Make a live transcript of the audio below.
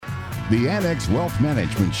The Annex Wealth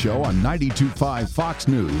Management Show on 92.5 Fox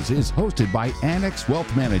News is hosted by Annex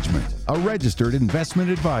Wealth Management, a registered investment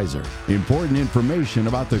advisor. Important information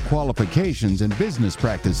about the qualifications and business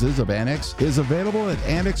practices of Annex is available at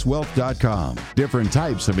annexwealth.com. Different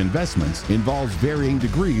types of investments involves varying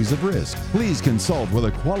degrees of risk. Please consult with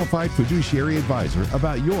a qualified fiduciary advisor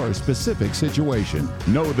about your specific situation.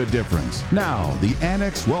 Know the difference. Now, the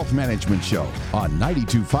Annex Wealth Management Show on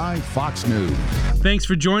 92.5 Fox News. Thanks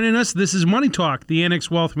for joining us. This is Money Talk, the Annex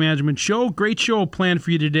Wealth Management Show. Great show planned for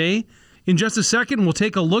you today. In just a second, we'll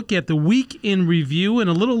take a look at the week in review, and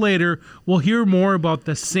a little later, we'll hear more about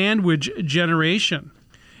the sandwich generation.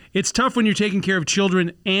 It's tough when you're taking care of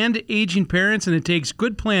children and aging parents, and it takes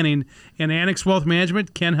good planning, and Annex Wealth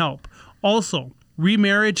Management can help. Also,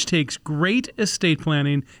 remarriage takes great estate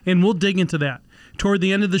planning, and we'll dig into that. Toward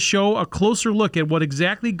the end of the show, a closer look at what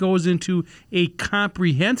exactly goes into a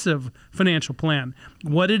comprehensive financial plan,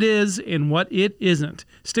 what it is and what it isn't.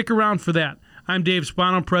 Stick around for that. I'm Dave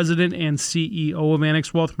Spano, President and CEO of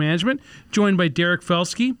Annex Wealth Management, joined by Derek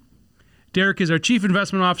Felsky. Derek is our Chief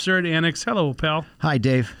Investment Officer at Annex. Hello, pal. Hi,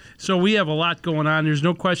 Dave. So we have a lot going on. There's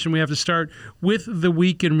no question we have to start with the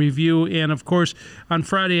week in review. And, of course, on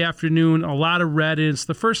Friday afternoon, a lot of red. And it's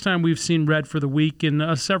the first time we've seen red for the week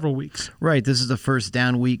in several weeks. Right. This is the first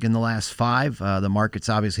down week in the last 5. The market's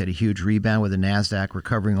obviously had a huge rebound with the NASDAQ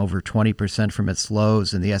recovering over 20% from its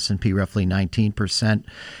lows and the S&P roughly 19%.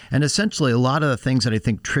 And essentially, a lot of the things that I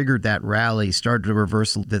think triggered that rally started to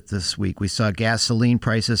reverse a bit this week. We saw gasoline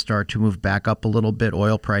prices start to move back up a little bit,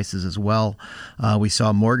 oil prices as well. We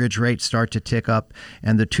saw mortgage rates start to tick up,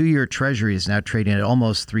 and the 2-year Treasury is now trading at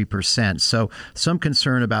almost 3%. So some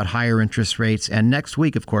concern about higher interest rates. And next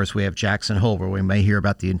week, of course, we have Jackson Hole, where we may hear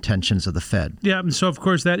about the intentions of the Fed. Yeah, and so, of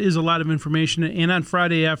course, that is a lot of information. And on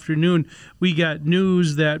Friday afternoon, we got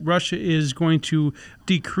news that Russia is going to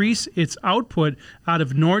decrease its output out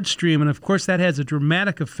of Nord Stream. And, of course, that has a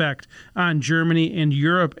dramatic effect on Germany and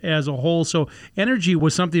Europe as a whole. So energy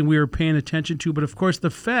was something we were paying attention to. But, of course, the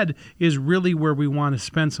Fed is really where we want to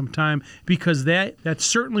spend some time, because that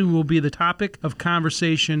certainly will be the topic of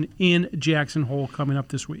conversation in Jackson Hole coming up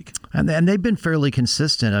this week. And they've been fairly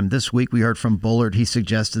consistent. This week we heard from Bullard. He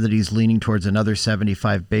suggested that he's leaning towards another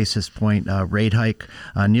 75 basis point rate hike.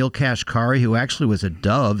 Neil Kashkari, who actually was a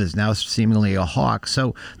dove, is now seemingly a hawk.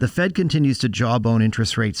 So the Fed continues to jawbone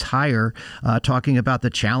interest rates higher, talking about the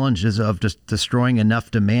challenges of just destroying enough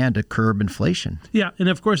demand to curb inflation. Yeah, and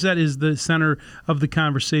of course that is the center of the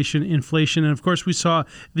conversation, inflation. And of course we saw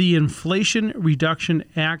the Inflation Reduction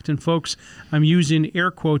Act. And folks, I'm using air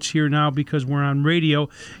quotes here now because we're on radio.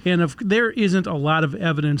 And there isn't a lot of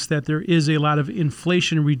evidence that there is a lot of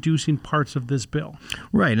inflation-reducing parts of this bill.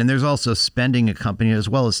 Right, and there's also spending accompanied as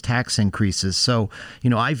well as tax increases. So,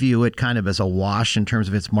 I view it kind of as a wash in terms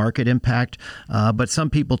of its market impact. But some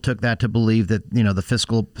people took that to believe that, the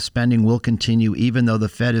fiscal spending will continue even though the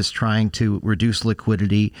Fed is trying to reduce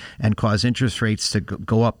liquidity and cause interest rates to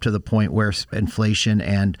go up to the point where inflation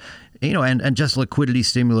and just liquidity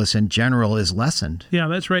stimulus in general is lessened. Yeah,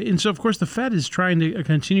 that's right. And so, of course, the Fed is trying to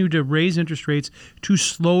continue to raise interest rates to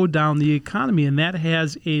slow down the economy, and that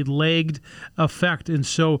has a lagged effect. And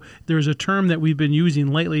so there's a term that we've been using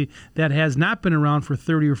lately that has not been around for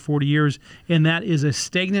 30 or 40 years, and that is a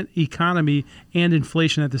stagnant economy and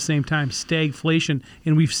inflation at the same time, stagflation.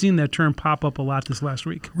 And we've seen that term pop up a lot this last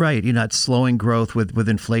week. Right. It's slowing growth with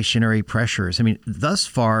inflationary pressures. Thus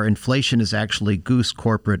far, inflation has actually goosed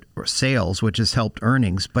corporate sales, which has helped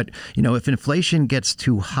earnings. But, if inflation gets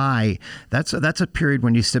too high, that's a period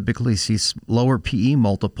when you typically see lower PE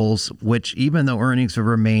multiples, which even though earnings have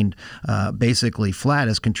remained basically flat,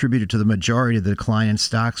 has contributed to the majority of the decline in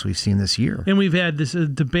stocks we've seen this year. And we've had this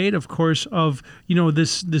debate, of course, of,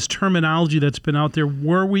 this terminology that's been out there.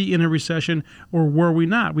 Were we in a recession or were we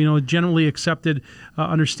not? Generally accepted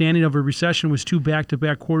understanding of a recession was 2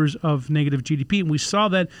 back-to-back quarters of negative GDP. And we saw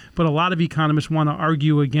that, but a lot of economists want to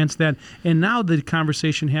argue against that. And now the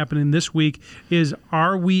conversation happening this week is,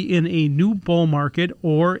 are we in a new bull market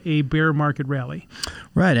or a bear market rally?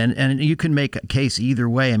 Right. And you can make a case either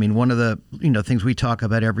way. One of the things we talk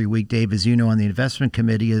about every week, Dave, as on the investment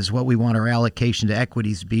committee, is what we want our allocation to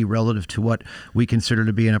equities to be relative to what we consider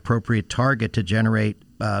to be an appropriate target to generate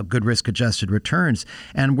good risk-adjusted returns.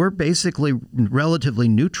 And we're basically relatively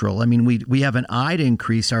neutral. We have an eye to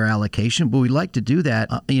increase our allocation, but we like to do that,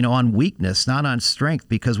 on weakness, not on strength,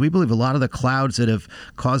 because we believe a lot of the clouds that have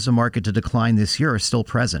caused the market to decline this year are still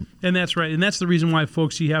present. And that's right. And that's the reason why,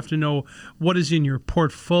 folks, you have to know what is in your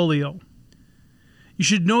portfolio. You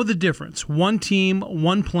should know the difference. One team,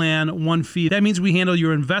 one plan, one fee. That means we handle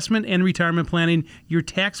your investment and retirement planning, your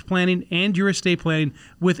tax planning, and your estate planning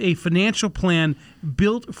with a financial plan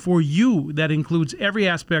built for you that includes every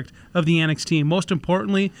aspect of the Annex team. Most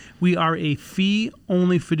importantly, we are a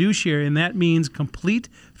fee-only fiduciary, and that means complete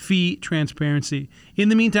fee transparency. In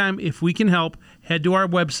the meantime, if we can help, head to our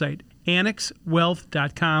website,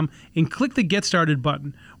 annexwealth.com, and click the Get Started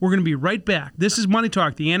button. We're going to be right back. This is Money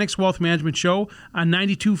Talk, the Annex Wealth Management Show on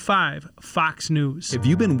 92.5 Fox News. Have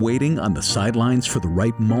you been waiting on the sidelines for the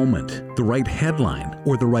right moment, the right headline,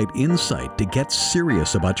 or the right insight to get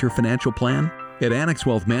serious about your financial plan? At Annex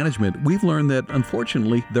Wealth Management, we've learned that,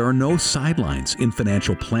 unfortunately, there are no sidelines in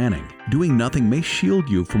financial planning. Doing nothing may shield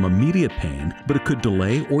you from immediate pain, but it could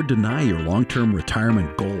delay or deny your long-term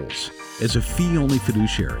retirement goals. As a fee-only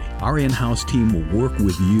fiduciary, our in-house team will work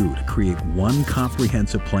with you to create one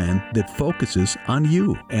comprehensive plan that focuses on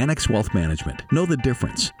you. Annex Wealth Management. Know the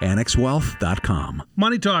difference. AnnexWealth.com.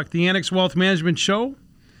 Money Talk, the Annex Wealth Management Show.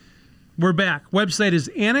 We're back. Website is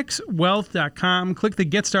annexwealth.com. Click the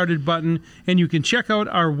Get Started button, and you can check out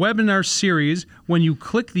our webinar series when you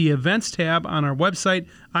click the Events tab on our website.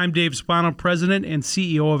 I'm Dave Spano, President and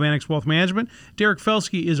CEO of Annex Wealth Management. Derek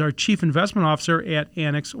Felsky is our Chief Investment Officer at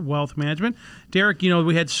Annex Wealth Management. Derek,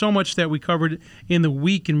 we had so much that we covered in the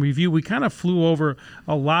week in review. We kind of flew over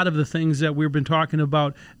a lot of the things that we've been talking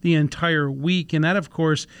about the entire week, and that, of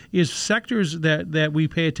course, is sectors that we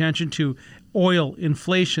pay attention to. Oil,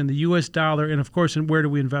 inflation, the U.S. dollar, and of course, where do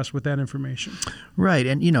we invest with that information? Right.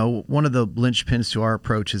 And, one of the linchpins to our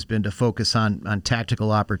approach has been to focus on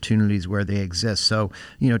tactical opportunities where they exist. So,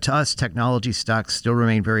 to us, technology stocks still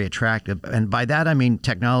remain very attractive. And by that, I mean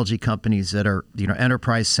technology companies that are,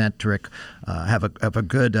 enterprise-centric, have a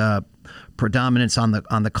good predominance on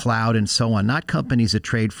the cloud and so on, not companies that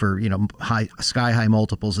trade for sky high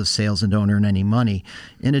multiples of sales and don't earn any money.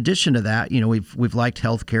 In addition to that, we've liked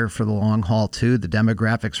healthcare for the long haul too. The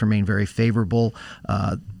demographics remain very favorable.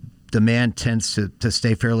 Demand tends to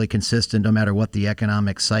stay fairly consistent no matter what the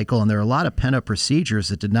economic cycle. And there are a lot of pent-up procedures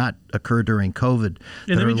that did not occur during COVID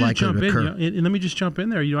that are likely to occur. And let me just jump in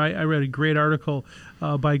there. I read a great article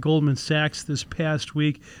by Goldman Sachs this past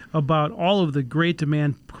week about all of the great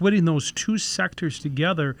demand, putting those two sectors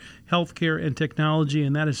together, healthcare and technology,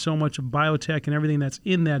 and that is so much of biotech and everything that's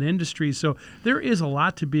in that industry. So there is a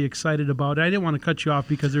lot to be excited about. I didn't want to cut you off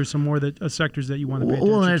because there's some more sectors that you want to pay attention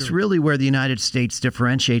to. Well, and it's really where the United States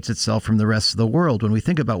differentiates itself from the rest of the world. When we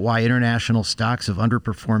think about why international stocks have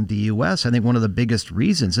underperformed the U.S., I think one of the biggest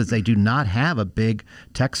reasons is they do not have a big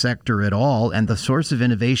tech sector at all, and the source of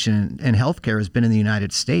innovation in healthcare has been in the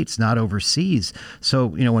United States, not overseas. So,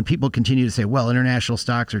 when people continue to say, well, international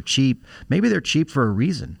stocks are cheap, maybe they're cheap for a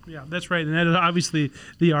reason. Yeah, that's right. And that is obviously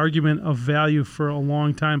the argument of value for a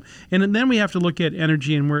long time. And then we have to look at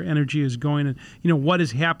energy and where energy is going and, what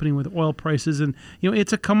is happening with oil prices. And,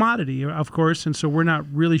 it's a commodity, of course. And so we're not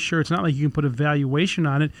really sure. It's not like you can put a valuation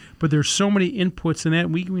on it, but there's so many inputs in that.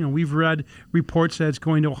 We've read reports that it's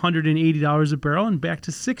going to $180 a barrel and back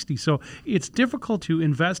to $60. So it's difficult to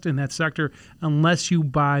invest in that sector unless you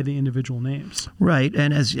buy the individual names. Right.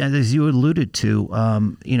 And as you alluded to,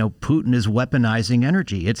 Putin is weaponizing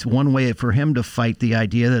energy. It's one way for him to fight the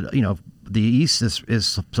idea that, the East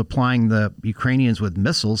is supplying the Ukrainians with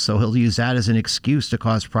missiles, so he'll use that as an excuse to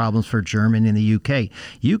cause problems for Germany and the UK.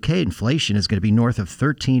 UK inflation is going to be north of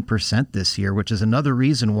 13% this year, which is another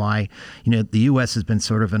reason why, the U.S. has been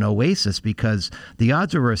sort of an oasis, because the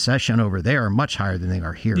odds of a recession over there are much higher than they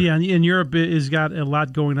are here. Yeah, and Europe has got a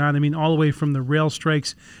lot going on. I mean, all the way from the rail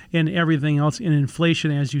strikes and everything else. And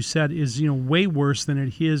inflation, as you said, is way worse than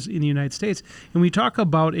it is in the United States. And we talk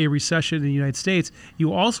about a recession in the United States,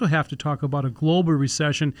 you also have to talk about a global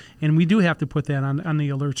recession, and we do have to put that on the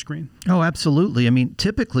alert screen. Oh, absolutely. I mean,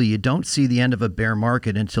 typically you don't see the end of a bear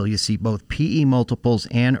market until you see both PE multiples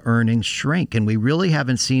and earnings shrink, and we really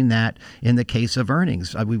haven't seen that in the case of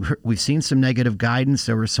earnings. We've seen some negative guidance.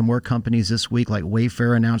 There were some more companies this week, like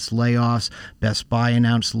Wayfair announced layoffs, Best Buy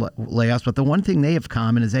announced layoffs, but the one thing they have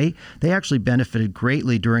common is they actually benefited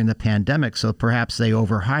greatly during the pandemic, so perhaps they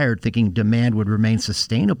overhired thinking demand would remain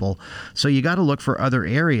sustainable. So you got to look for other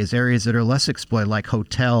areas that are less exploited, like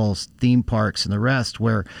hotels, theme parks, and the rest,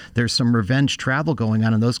 where there's some revenge travel going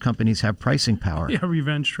on, and those companies have pricing power. Yeah,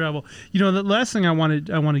 revenge travel. The last thing I want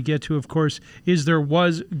to get to, of course, is there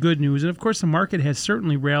was good news, and of course the market has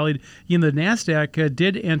certainly rallied. The Nasdaq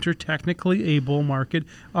did enter technically a bull market,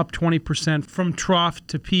 up 20% from trough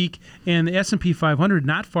to peak, and the S&P 500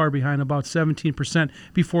 not far behind, about 17%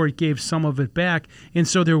 before it gave some of it back. And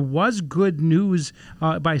so there was good news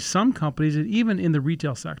by some companies, and even in the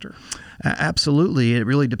retail sector. Absolutely. It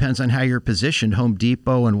really depends on how you're positioned. Home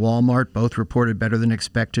Depot and Walmart both reported better than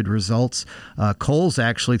expected results. Kohl's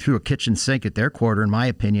actually threw a kitchen sink at their quarter, in my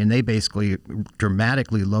opinion. They basically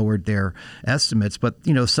dramatically lowered their estimates. But,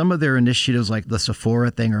 some of their initiatives like the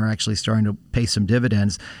Sephora thing are actually starting to pay some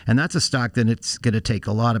dividends. And that's a stock that it's going to take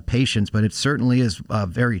a lot of patience, but it certainly is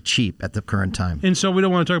very cheap at the current time. And so we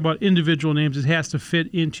don't want to talk about individual names. It has to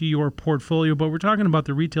fit into your portfolio. But we're talking about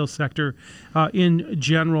the retail sector in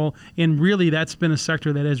general. And really, that's been a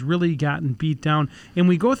sector that has really gotten beat down. And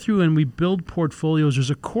we go through and we build portfolios. There's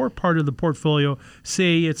a core part of the portfolio,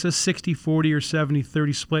 say it's a 60-40 or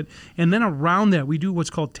 70-30 split. And then around that, we do what's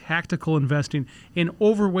called tactical investing and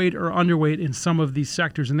overweight or underweight in some of these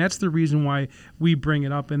sectors. And that's the reason why we bring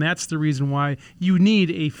it up. And that's the reason why you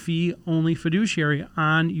need a fee-only fiduciary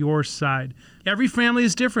on your side. Every family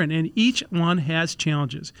is different, and each one has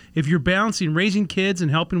challenges. If you're balancing raising kids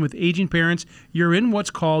and helping with aging parents, you're in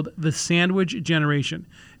what's called the sandwich generation.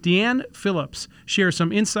 Deanne Phillips shares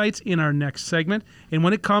some insights in our next segment. And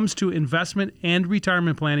when it comes to investment and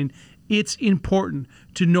retirement planning, it's important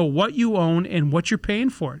to know what you own and what you're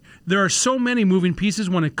paying for it. There are so many moving pieces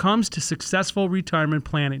when it comes to successful retirement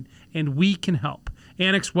planning, and we can help.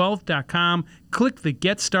 AnnexWealth.com. Click the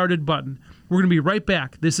Get Started button. We're going to be right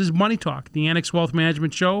back. This is Money Talk, the Annex Wealth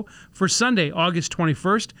Management Show for Sunday, August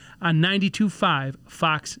 21st on 92.5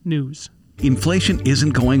 Fox News. Inflation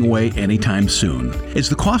isn't going away anytime soon. As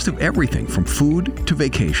the cost of everything from food to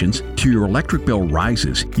vacations to your electric bill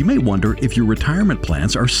rises, you may wonder if your retirement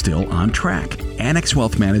plans are still on track. Annex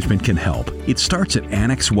Wealth Management can help. It starts at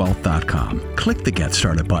AnnexWealth.com. Click the Get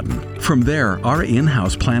Started button. From there, our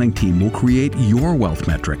in-house planning team will create your wealth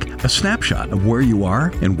metric, a snapshot of where you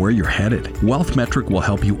are and where you're headed. Wealth Metric will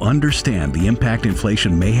help you understand the impact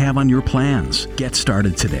inflation may have on your plans. Get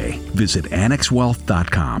started today. Visit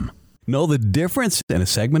AnnexWealth.com. Know the difference in a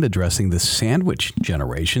segment addressing the sandwich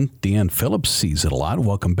generation. Deanne Phillips sees it a lot.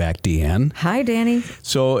 Welcome back, Deanne. Hi, Danny.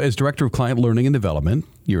 So as Director of Client Learning and Development,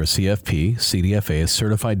 you're a CFP, CDFA, a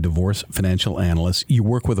Certified Divorce Financial Analyst. You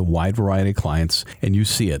work with a wide variety of clients, and you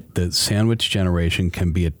see it. The sandwich generation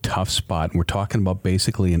can be a tough spot. And we're talking about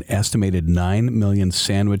basically an estimated 9 million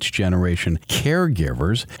sandwich generation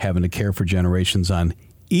caregivers having to care for generations on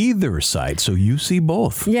either side. So you see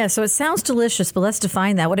both. Yeah, so it sounds delicious, but let's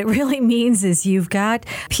define that. What it really means is you've got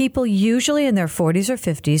people usually in their 40s or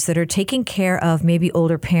 50s that are taking care of maybe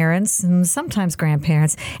older parents and sometimes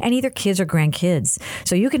grandparents and either kids or grandkids.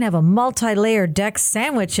 So you can have a multi-layered deck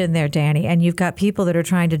sandwich in there, Danny, and you've got people that are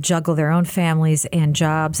trying to juggle their own families and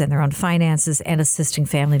jobs and their own finances and assisting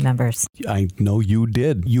family members. I know you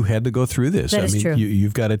did. You had to go through this. That is true.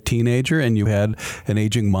 You've got a teenager and you had an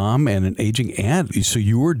aging mom and an aging aunt. So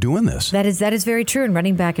you were doing this. That is very true, and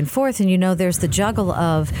running back and forth. And there's the juggle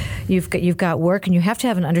of you've got work, and you have to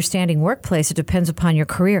have an understanding workplace. It depends upon your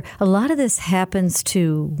career. A lot of this happens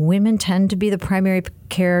to women, tend to be the primary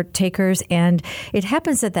caretakers, and it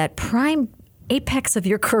happens at that prime apex of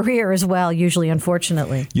your career as well, usually,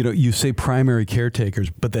 unfortunately. You say primary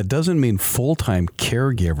caretakers, but that doesn't mean full-time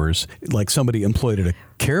caregivers, like somebody employed at a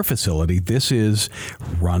care facility. This is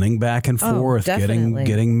running back and forth, getting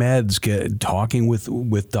meds, talking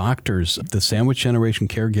with doctors. The sandwich generation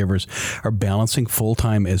caregivers are balancing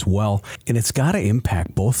full-time as well, and it's got to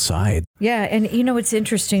impact both sides. Yeah, and it's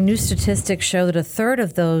interesting. New statistics show that a third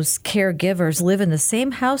of those caregivers live in the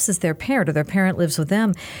same house as their parent, or their parent lives with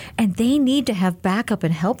them, and they need to have backup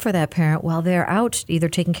and help for that parent while they're out either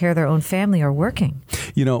taking care of their own family or working.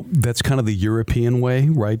 That's kind of the European way,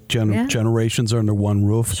 right? Generations are under one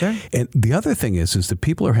roof. Sure. And the other thing is that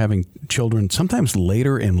people are having children sometimes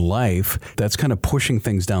later in life. That's kind of pushing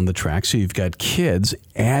things down the track. So you've got kids,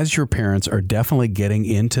 as your parents are definitely getting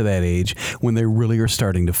into that age when they really are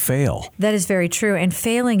starting to fail. That is very true. And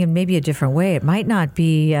failing in maybe a different way. It might not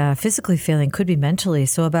be physically failing, could be mentally.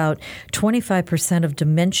 So about 25% of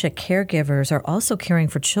dementia caregivers are also caring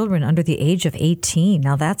for children under the age of 18.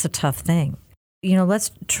 Now, that's a tough thing. Let's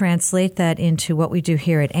translate that into what we do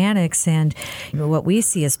here at Annex, and what we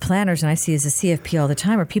see as planners, and I see as a CFP all the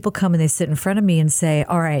time, are people come and they sit in front of me and say,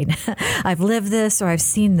 all right, I've lived this or I've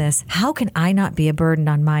seen this. How can I not be a burden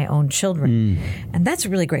on my own children? And that's a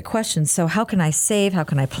really great question. So how can I save? How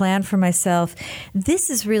can I plan for myself? This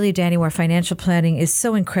is really, Danny, where financial planning is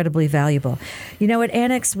so incredibly valuable. At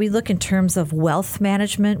Annex, we look in terms of wealth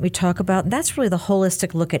management. We talk about, and that's really the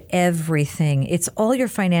holistic look at everything. It's all your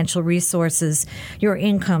financial resources your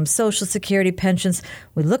income, Social Security, pensions.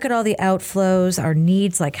 We look at all the outflows, our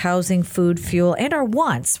needs like housing, food, fuel, and our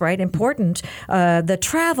wants, right? Important. The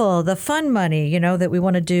travel, the fun money, that we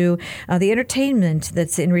want to do, the entertainment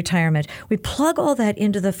that's in retirement. We plug all that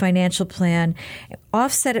into the financial plan,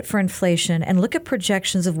 offset it for inflation, and look at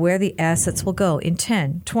projections of where the assets will go in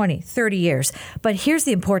 10, 20, 30 years. But here's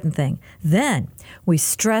the important thing. Then we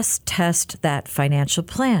stress test that financial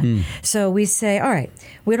plan. So we say, all right,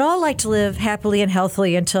 we'd all like to live happily and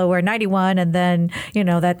healthily until we're 91 and then,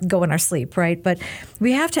 that go in our sleep, right? But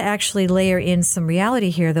we have to actually layer in some reality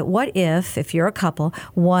here that what if you're a couple,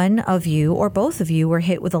 one of you or both of you were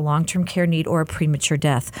hit with a long-term care need or a premature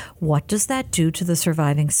death? What does that do to the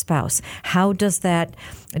surviving spouse? How does that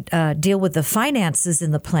deal with the finances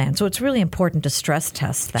in the plan? So it's really important to stress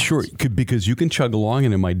test that. Sure, because you can chug along.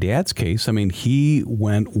 And in my dad's case, he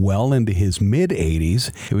went well into his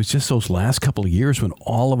mid-80s. It was just those last couple of years when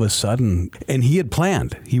all of a sudden, and he had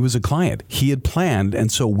planned. He was a client. He had planned,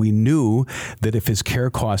 and so we knew that if his care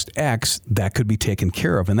cost X, that could be taken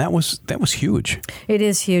care of, and that was huge. It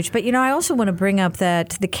is huge. But, I also want to bring up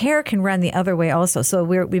that the care can run the other way also. So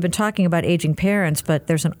we've been talking about aging parents, but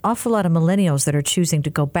there's an awful lot of millennials that are choosing to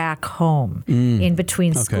go back home in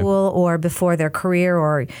between school or before their career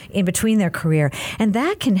or in between their career. And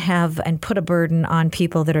that can have and put a burden on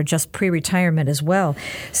people that are just pre-retirement as well.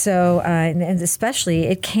 So, and especially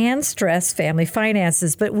it can stress family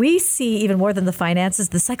finances, but we see even more than the finances,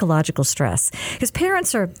 the psychological stress. Because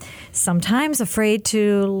parents are sometimes afraid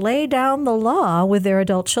to lay down the law with their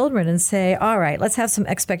adult children and say, all right, let's have some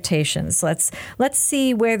expectations. Let's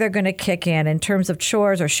see where they're going to kick in terms of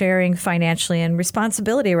chores or sharing financially and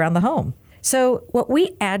responsibility around the home. So what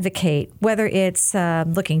we advocate, whether it's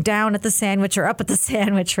looking down at the sandwich or up at the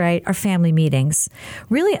sandwich, right, are family meetings.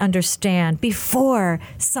 Really understand before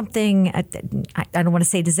something, I don't want to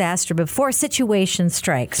say disaster, but before a situation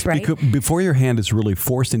strikes, right? Before your hand is really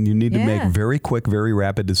forced and you need to make very quick, very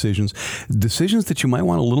rapid decisions that you might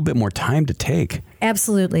want a little bit more time to take.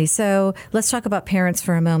 Absolutely. So let's talk about parents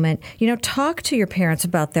for a moment. Talk to your parents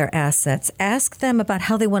about their assets. Ask them about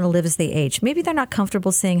how they want to live as they age. Maybe they're not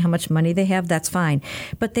comfortable saying how much money they have, that's fine.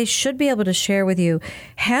 But they should be able to share with you,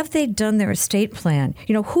 have they done their estate plan?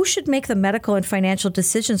 Who should make the medical and financial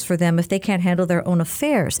decisions for them if they can't handle their own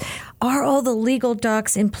affairs? Are all the legal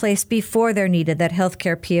docs in place before they're needed? That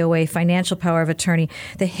healthcare POA, financial power of attorney,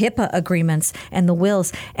 the HIPAA agreements, and the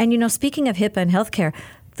wills. And, speaking of HIPAA and healthcare,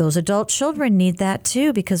 those adult children need that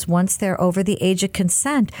too, because once they're over the age of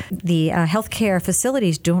consent, the healthcare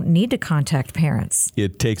facilities don't need to contact parents.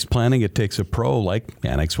 It takes planning. It takes a pro like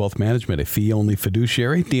Annex Wealth Management, a fee-only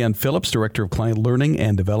fiduciary. Deanne Phillips, Director of Client Learning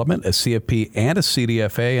and Development, a CFP and a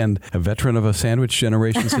CDFA, and a veteran of a sandwich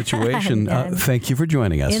generation situation. Thank you for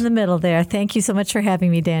joining us. In the middle there. Thank you so much for having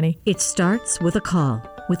me, Danny. It starts with a call.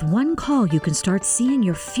 With one call, you can start seeing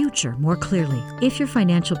your future more clearly. If your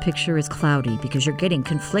financial picture is cloudy because you're getting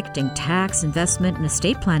conflicting tax, investment, and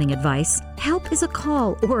estate planning advice, help is a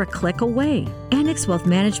call or a click away. Annex Wealth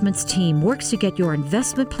Management's team works to get your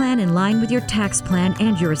investment plan in line with your tax plan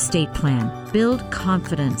and your estate plan. Build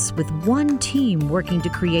confidence with one team working to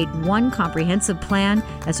create one comprehensive plan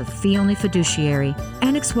as a fee-only fiduciary.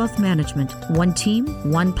 Annex Wealth Management. One team,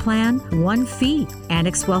 one plan, one fee.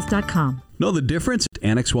 AnnexWealth.com. Know the difference?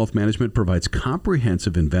 Annex Wealth Management provides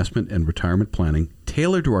comprehensive investment and retirement planning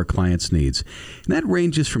tailored to our clients' needs. And that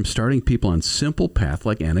ranges from starting people on simple path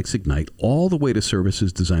like Annex Ignite all the way to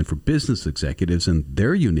services designed for business executives and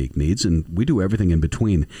their unique needs, and we do everything in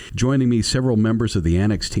between. Joining me, several members of the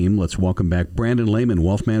Annex team. Let's welcome back Brandon Lehman,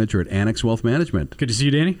 Wealth Manager at Annex Wealth Management. Good to see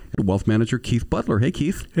you, Danny. Wealth Manager Keith Butler. Hey,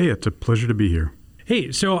 Keith. Hey, it's a pleasure to be here.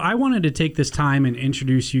 Hey, so I wanted to take this time and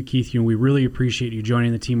introduce you, Keith. We really appreciate you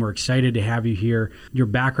joining the team. We're excited to have you here. Your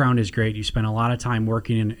background is great. You spent a lot of time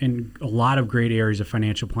working in a lot of great areas of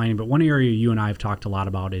financial planning, but one area you and I have talked a lot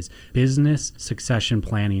about is business succession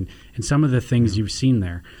planning and some of the things you've seen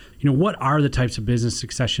there. What are the types of business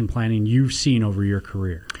succession planning you've seen over your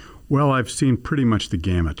career? Well, I've seen pretty much the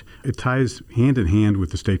gamut. It ties hand in hand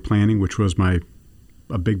with estate planning, which was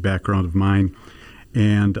a big background of mine.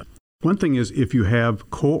 And one thing is, if you have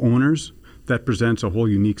co-owners, that presents a whole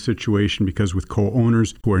unique situation, because with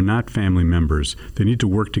co-owners who are not family members, they need to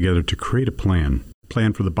work together to create a plan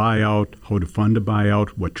for the buyout, how to fund a buyout,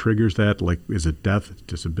 what triggers that, like is it death,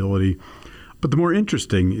 disability. But the more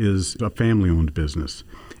interesting is a family-owned business.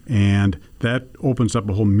 And that opens up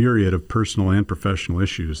a whole myriad of personal and professional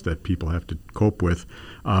issues that people have to cope with.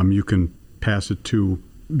 You can pass it to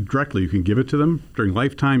directly. You can give it to them during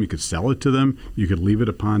lifetime. You could sell it to them. You could leave it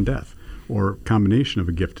upon death, or a combination of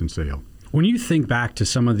a gift and sale. When you think back to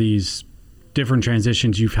some of these different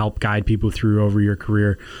transitions you've helped guide people through over your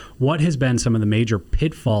career. What has been some of the major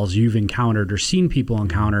pitfalls you've encountered or seen people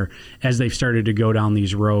encounter as they've started to go down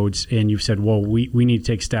these roads and you've said, well, we need to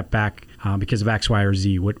take a step back because of X, Y, or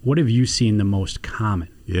Z? What have you seen the most common?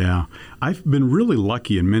 Yeah, I've been really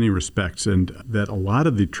lucky in many respects, and that a lot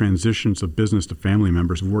of the transitions of business to family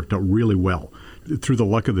members have worked out really well through the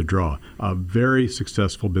luck of the draw. Very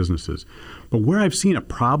successful businesses. But where I've seen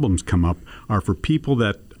problems come up are for people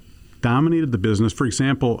that dominated the business. For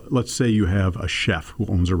example, let's say you have a chef who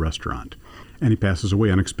owns a restaurant and he passes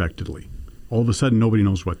away unexpectedly. All of a sudden, nobody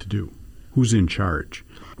knows what to do. Who's in charge?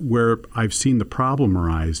 Where I've seen the problem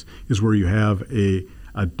arise is where you have a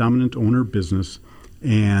dominant owner business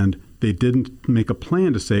and they didn't make a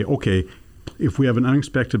plan to say, okay, if we have an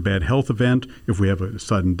unexpected bad health event, if we have a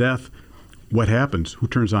sudden death, what happens? Who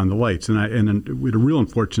turns on the lights? And we had a real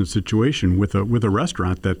unfortunate situation with a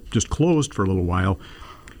restaurant that just closed for a little while.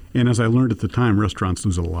 And as I learned at the time, restaurants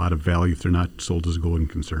lose a lot of value if they're not sold as a going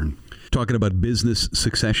concern. Talking about business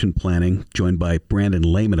succession planning, joined by Brandon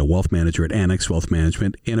Lehman, a wealth manager at Annex Wealth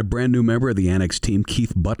Management, and a brand new member of the Annex team,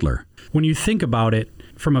 Keith Butler. When you think about it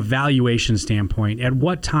from a valuation standpoint, at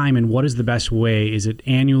what time and what is the best way? Is it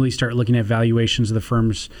annually start looking at valuations of the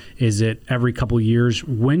firms? Is it every couple of years?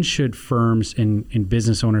 When should firms and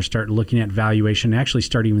business owners start looking at valuation and actually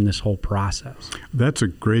start even this whole process? That's a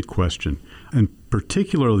great question. And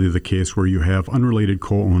particularly the case where you have unrelated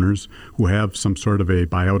co-owners who have some sort of a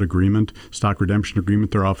buyout agreement, stock redemption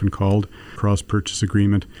agreement, they're often called, cross-purchase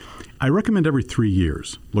agreement. I recommend every 3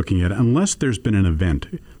 years looking at it, unless there's been an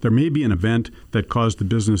event. There may be an event that caused the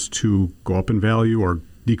business to go up in value or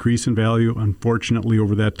decrease in value, unfortunately,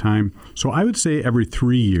 over that time. So I would say every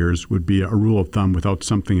 3 years would be a rule of thumb without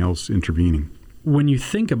something else intervening. When you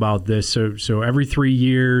think about this, so every 3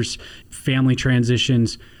 years, family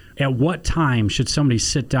transitions, at what time should somebody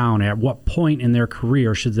sit down? At what point in their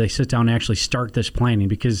career should they sit down and actually start this planning?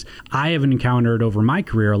 Because I have encountered over my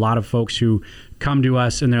career a lot of folks who come to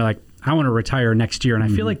us and they're like, I want to retire next year. And I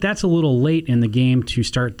feel like that's a little late in the game to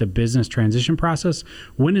start the business transition process.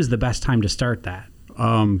 When is the best time to start that?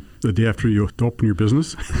 The day after you open your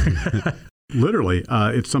business. Literally,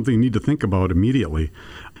 it's something you need to think about immediately.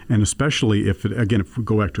 And especially if we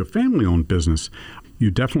go back to a family-owned business, you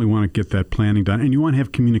definitely want to get that planning done. And you want to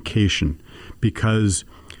have communication, because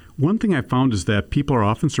one thing I found is that people are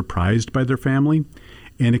often surprised by their family,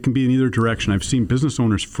 and it can be in either direction. I've seen business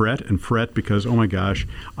owners fret because, oh my gosh,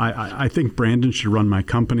 I think Brandon should run my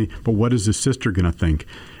company, but what is his sister going to think?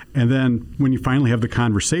 And then when you finally have the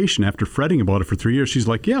conversation after fretting about it for 3 years, she's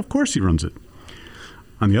like, yeah, of course he runs it.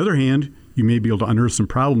 On the other hand, you may be able to unearth some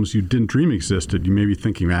problems you didn't dream existed. You may be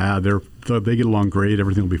thinking, they get along great,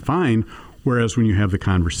 everything will be fine. Whereas when you have the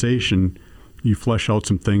conversation, you flesh out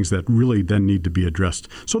some things that really then need to be addressed.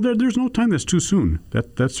 So there's no time that's too soon.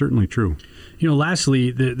 That's certainly true. Lastly,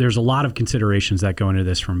 there's a lot of considerations that go into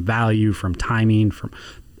this, from value, from timing, from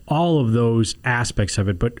all of those aspects of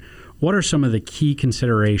it. But what are some of the key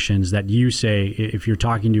considerations that you say, if you're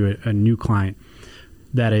talking to a new client,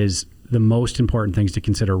 that is the most important things to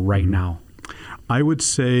consider right now? I would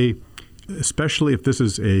say, especially if this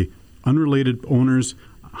is a unrelated owners,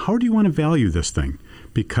 how do you want to value this thing?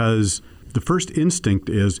 Because the first instinct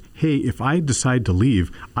is, hey, if I decide to leave,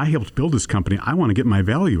 I helped build this company, I want to get my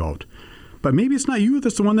value out. But maybe it's not you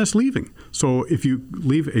that's the one that's leaving. So if you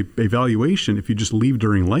leave a valuation, if you just leave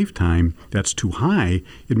during lifetime, that's too high,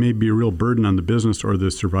 it may be a real burden on the business or the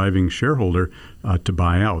surviving shareholder to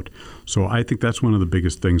buy out. So I think that's one of the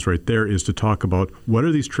biggest things right there, is to talk about what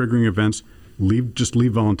are these triggering events. Just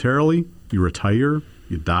leave voluntarily, you retire,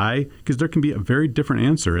 you die, because there can be a very different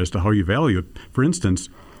answer as to how you value it. For instance,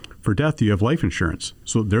 for death, you have life insurance.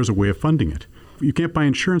 So there's a way of funding it. You can't buy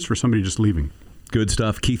insurance for somebody just leaving. Good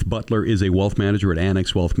stuff. Keith Butler is a wealth manager at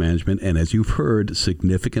Annex Wealth Management, and as you've heard,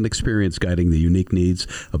 significant experience guiding the unique needs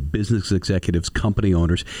of business executives, company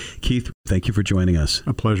owners. Keith, thank you for joining us.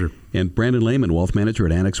 A pleasure. And Brandon Lehman, wealth manager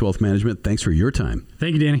at Annex Wealth Management, thanks for your time.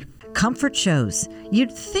 Thank you, Danny. Comfort shows.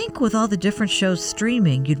 You'd think with all the different shows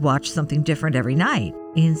streaming, you'd watch something different every night.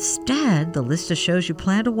 Instead, the list of shows you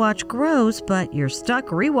plan to watch grows, but you're stuck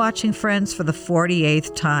rewatching Friends for the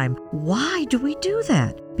 48th time. Why do we do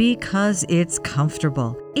that? Because it's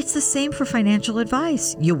comfortable. It's the same for financial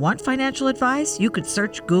advice. You want financial advice? You could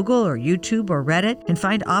search Google or YouTube or Reddit and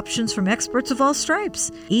find options from experts of all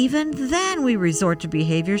stripes. Even then, we resort to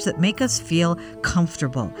behaviors that make us feel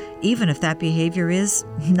comfortable, even if that behavior is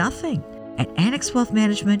nothing. At Annex Wealth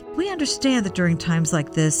Management, we understand that during times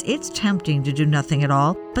like this, it's tempting to do nothing at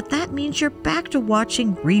all, but that means you're back to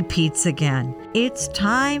watching repeats again. It's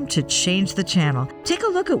time to change the channel. Take a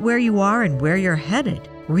look at where you are and where you're headed.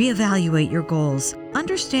 Reevaluate your goals.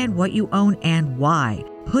 Understand what you own and why.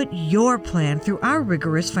 Put your plan through our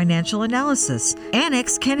rigorous financial analysis.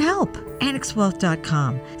 Annex can help.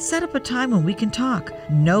 AnnexWealth.com. Set up a time when we can talk.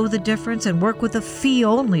 Know the difference and work with a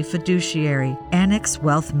fee-only fiduciary. Annex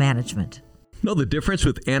Wealth Management. Know the difference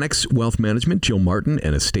with Annex Wealth Management. Jill Martin,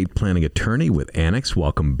 an estate planning attorney with Annex.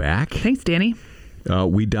 Welcome back. Thanks, Danny.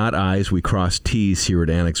 We dot I's, we cross T's here at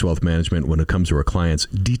Annex Wealth Management when it comes to our clients.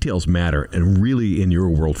 Details matter, and really in your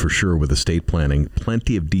world for sure with estate planning,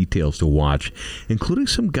 plenty of details to watch, including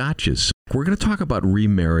some gotchas. We're going to talk about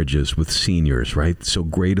remarriages with seniors, right? So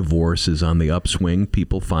gray divorce is on the upswing.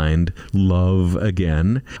 People find love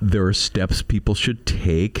again. There are steps people should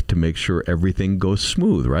take to make sure everything goes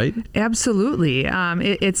smooth, right? Absolutely.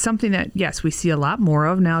 It's something that, yes, we see a lot more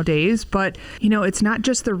of nowadays, but, it's not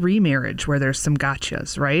just the remarriage where there's some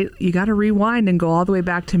gotchas, right? You got to rewind and go all the way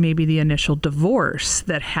back to maybe the initial divorce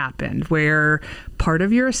that happened, where part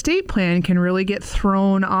of your estate plan can really get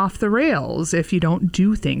thrown off the rails if you don't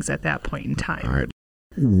do things at that point in time. All right.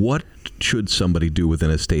 What should somebody do with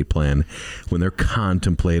an estate plan when they're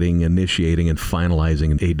contemplating, initiating, and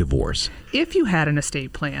finalizing a divorce? If you had an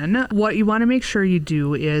estate plan, what you want to make sure you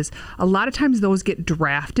do is a lot of times those get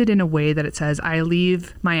drafted in a way that it says, I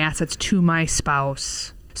leave my assets to my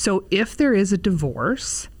spouse. So if there is a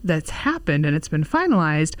divorce that's happened and it's been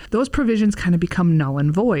finalized, those provisions kind of become null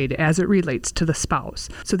and void as it relates to the spouse.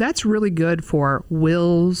 So that's really good for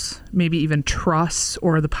wills, maybe even trusts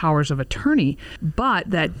or the powers of attorney, but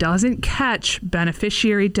that doesn't catch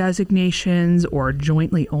beneficiary designations or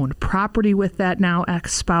jointly owned property with that now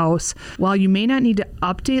ex-spouse. While you may not need to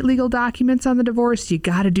update legal documents on the divorce, you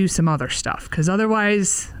got to do some other stuff because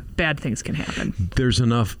otherwise bad things can happen. There's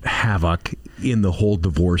enough havoc in the whole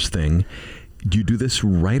divorce thing. Do you do this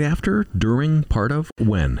right after, during, part of,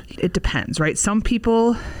 when? It depends, right? Some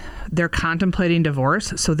people, they're contemplating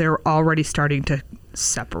divorce, so they're already starting to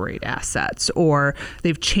separate assets, or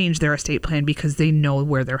they've changed their estate plan because they know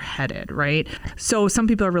where they're headed, right? So some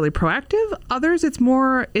people are really proactive. Others,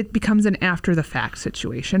 it becomes an after the fact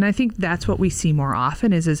situation. I think that's what we see more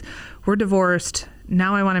often is we're divorced.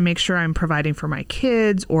 Now I want to make sure I'm providing for my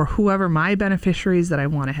kids or whoever my beneficiaries that I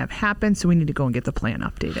want to have happen. So we need to go and get the plan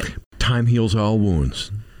updated. Time heals all wounds.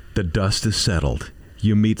 The dust is settled.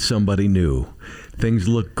 You meet somebody new. Things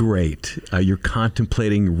look great. You're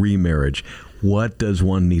contemplating remarriage. What does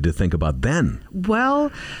one need to think about then?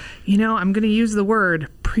 Well, I'm going to use the word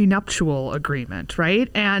prenuptial agreement, right?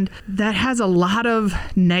 And that has a lot of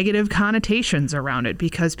negative connotations around it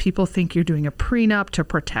because people think you're doing a prenup to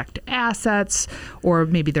protect assets, or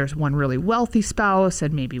maybe there's one really wealthy spouse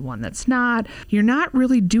and maybe one that's not. You're not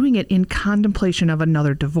really doing it in contemplation of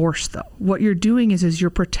another divorce, though. What you're doing is you're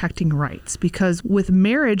protecting rights, because with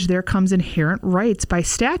marriage, there comes inherent rights by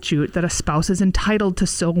statute that a spouse is entitled to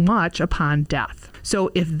so much upon death.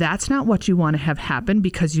 So if that's not what you want to have happen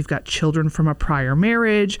because you've got children from a prior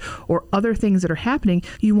marriage or other things that are happening,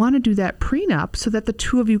 you want to do that prenup so that the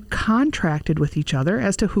two of you contracted with each other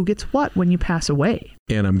as to who gets what when you pass away.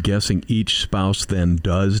 And I'm guessing each spouse then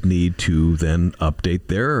does need to then update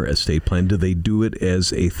their estate plan. Do they do it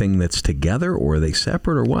as a thing that's together, or are they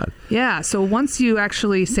separate, or what? Yeah, so once you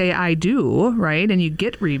actually say I do, right, and you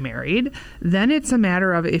get remarried, then it's a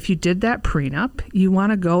matter of if you did that prenup, you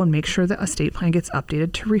want to go and make sure the estate plan gets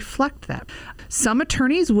updated to reflect that. Some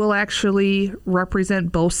attorneys will actually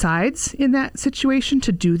represent both sides in that situation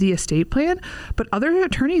to do the estate plan, but other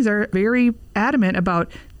attorneys are very adamant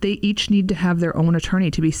about they each need to have their own attorney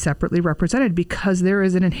to be separately represented because there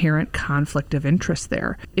is an inherent conflict of interest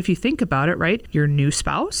there. If you think about it, right, your new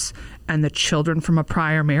spouse and the children from a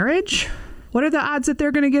prior marriage, what are the odds that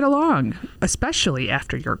they're going to get along, especially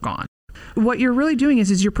after you're gone? What you're really doing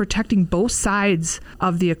is you're protecting both sides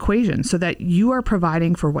of the equation so that you are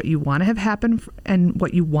providing for what you want to have happen and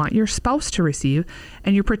what you want your spouse to receive,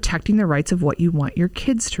 and you're protecting the rights of what you want your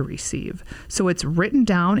kids to receive. So it's written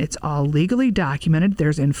down, it's all legally documented,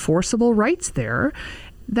 there's enforceable rights there.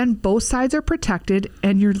 Then both sides are protected,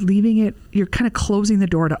 and you're kind of closing the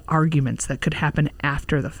door to arguments that could happen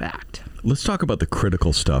after the fact. Let's talk about the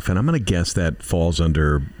critical stuff, and I'm going to guess that falls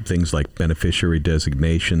under things like beneficiary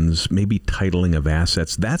designations, maybe titling of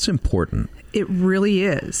assets. That's important. It really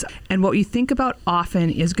is. And what you think about often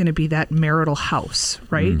is going to be that marital house,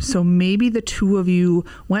 right? So maybe the two of you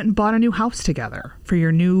went and bought a new house together for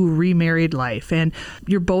your new remarried life, and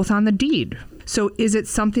you're both on the deed. So is it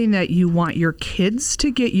something that you want your kids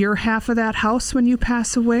to get your half of that house when you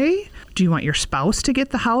pass away? Do you want your spouse to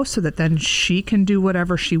get the house so that then she can do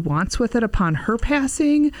whatever she wants with it upon her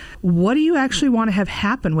passing? What do you actually want to have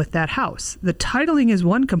happen with that house? The titling is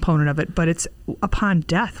one component of it, but it's upon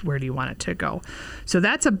death, where do you want it to go? So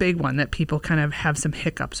that's a big one that people kind of have some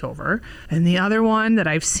hiccups over. And the other one that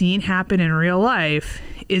I've seen happen in real life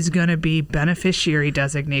is going to be beneficiary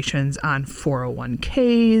designations on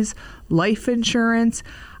 401ks, life insurance.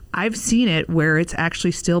 I've seen it where it's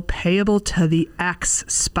actually still payable to the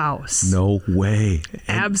ex-spouse. No way.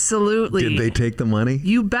 Absolutely. Did they take the money?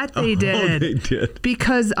 You bet they did. They did.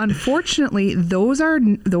 Because unfortunately, those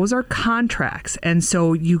are contracts. And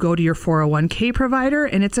so you go to your 401k provider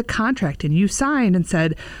and it's a contract and you signed and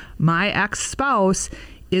said, my ex-spouse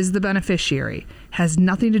is the beneficiary. Has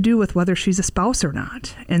nothing to do with whether she's a spouse or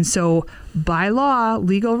not. And so by law,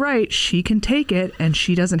 legal right, she can take it and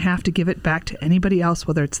she doesn't have to give it back to anybody else,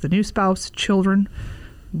 whether it's the new spouse, children,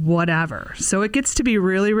 whatever. So it gets to be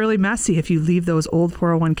really, really messy if you leave those old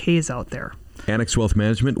 401ks out there. Annex Wealth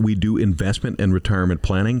Management, we do investment and retirement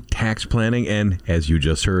planning, tax planning, and as you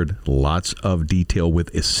just heard, lots of detail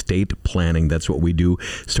with estate planning. That's what we do.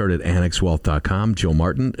 Start at annexwealth.com. Joe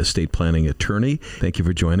Martin, estate planning attorney. Thank you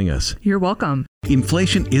for joining us. You're welcome.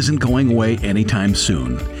 Inflation isn't going away anytime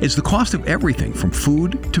soon. As the cost of everything from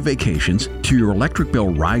food to vacations to your electric bill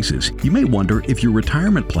rises, you may wonder if your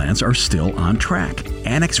retirement plans are still on track.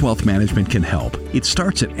 Annex Wealth Management can help. It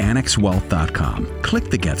starts at annexwealth.com. Click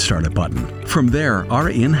the Get Started button. From there, our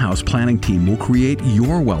in-house planning team will create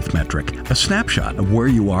your wealth metric, a snapshot of where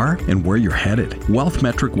you are and where you're headed. Wealth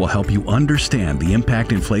Metric will help you understand the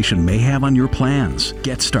impact inflation may have on your plans.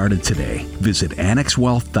 Get started today. Visit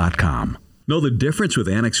annexwealth.com. Know the difference with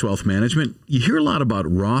Annex Wealth Management? You hear a lot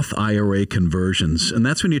about Roth IRA conversions, and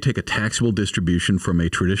that's when you take a taxable distribution from a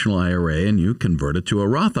traditional IRA and you convert it to a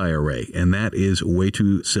Roth IRA, and that is way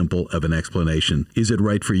too simple of an explanation. Is it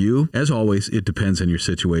right for you? As always, it depends on your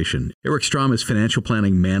situation. Eric Strom is Financial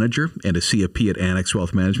Planning Manager and a CFP at Annex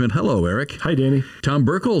Wealth Management. Hello, Eric. Hi, Danny. Tom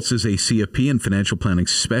Burkholz is a CFP and Financial Planning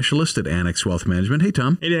Specialist at Annex Wealth Management. Hey,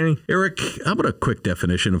 Tom. Hey, Danny. Eric, how about a quick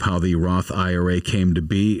definition of how the Roth IRA came to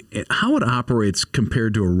be? How it operates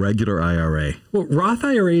compared to a regular IRA? Well, Roth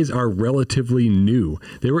IRAs are relatively new.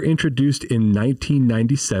 They were introduced in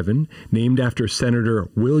 1997, named after Senator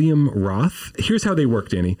William Roth. Here's how they work,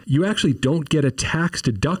 Danny. You actually don't get a tax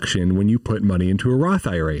deduction when you put money into a Roth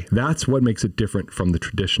IRA. That's what makes it different from the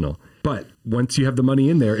traditional. But once you have the money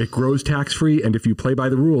in there, it grows tax-free, and if you play by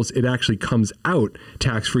the rules, it actually comes out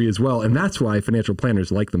tax-free as well, and that's why financial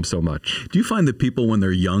planners like them so much. Do you find that people, when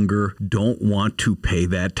they're younger, don't want to pay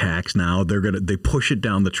that tax now? They push it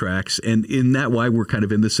down the tracks, and isn't that why we're kind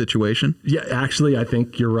of in this situation? Yeah, actually, I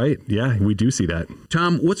think you're right. Yeah, we do see that.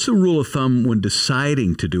 Tom, what's the rule of thumb when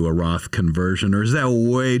deciding to do a Roth conversion, or is that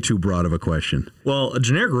way too broad of a question? Well, a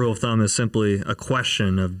generic rule of thumb is simply a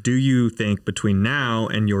question of, do you think between now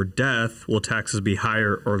and your death will taxes be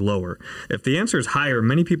higher or lower? If the answer is higher,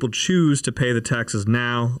 many people choose to pay the taxes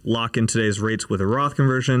now, lock in today's rates with a Roth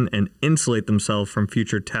conversion, and insulate themselves from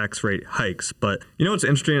future tax rate hikes. But you know what's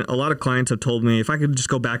interesting? A lot of clients have told me if I could just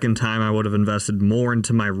go back in time, I would have invested more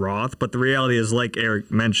into my Roth. But the reality is, like Eric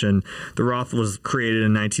mentioned, the Roth was created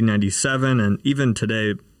in 1997, and even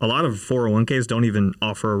today, a lot of 401ks don't even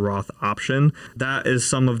offer a Roth option. That is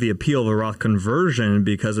some of the appeal of a Roth conversion,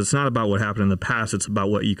 because it's not about what happened in the past. It's about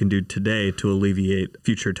what you can do today to alleviate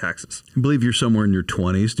future taxes. I believe you're somewhere in your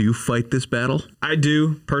 20s. Do you fight this battle? I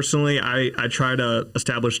do. Personally, I try to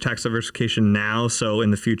establish tax diversification now, so in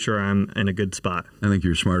the future, I'm in a good spot. I think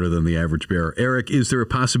you're smarter than the average bear. Eric, is there a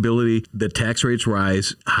possibility that tax rates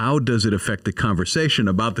rise? How does it affect the conversation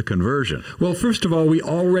about the conversion? Well, first of all, we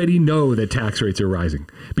already know that tax rates are rising,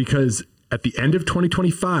 because at the end of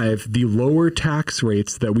 2025, the lower tax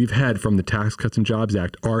rates that we've had from the Tax Cuts and Jobs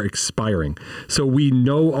Act are expiring. So we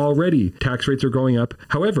know already tax rates are going up.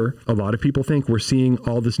 However, a lot of people think we're seeing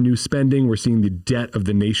all this new spending. We're seeing the debt of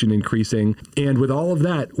the nation increasing. And with all of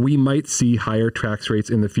that, we might see higher tax rates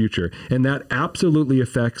in the future. And that absolutely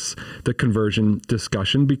affects the conversion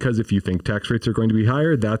discussion, because if you think tax rates are going to be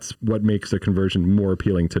higher, that's what makes the conversion more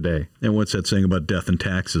appealing today. And what's that saying about death and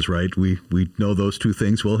taxes, right? We know those two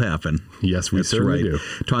things will happen. Yes, we certainly do.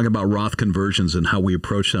 Talking about Roth conversions and how we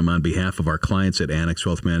approach them on behalf of our clients at Annex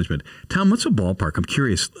Wealth Management. Tom, what's a ballpark? I'm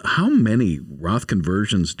curious, how many Roth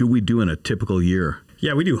conversions do we do in a typical year?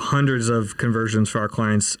 Yeah, we do hundreds of conversions for our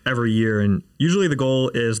clients every year, and usually the goal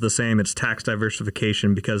is the same. It's tax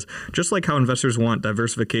diversification, because just like how investors want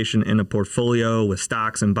diversification in a portfolio with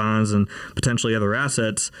stocks and bonds and potentially other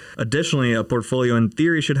assets, additionally, a portfolio in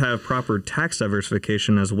theory should have proper tax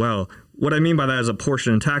diversification as well. What I mean by that is a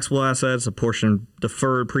portion in taxable assets, a portion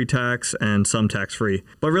deferred pre-tax, and some tax-free.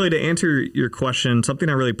 But really, to answer your question, something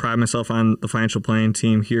I really pride myself on the financial planning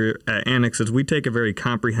team here at Annex is we take a very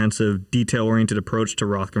comprehensive, detail-oriented approach to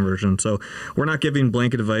Roth conversion. So we're not giving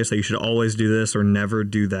blanket advice that you should always do do this or never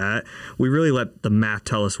do that. We really let the math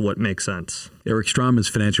tell us what makes sense. Eric Strom is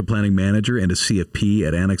Financial Planning Manager and a CFP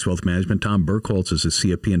at Annex Wealth Management. Tom Burkholz is a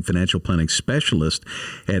CFP and Financial Planning Specialist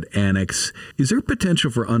at Annex. Is there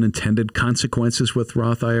potential for unintended consequences with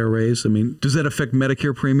Roth IRAs? I mean, does that affect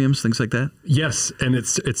Medicare premiums, things like that? Yes, and it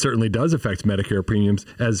certainly does affect Medicare premiums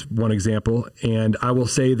as one example. And I will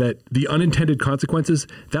say that the unintended consequences,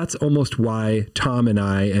 that's almost why Tom and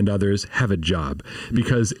I and others have a job,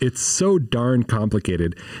 because it's so darn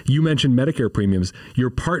complicated. You mentioned Medicare premiums.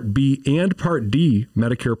 Your Part B and Part D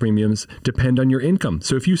Medicare premiums depend on your income.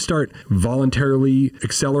 So if you start voluntarily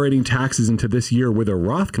accelerating taxes into this year with a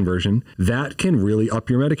Roth conversion, that can really up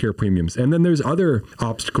your Medicare premiums. And then there's other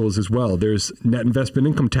obstacles as well. There's net investment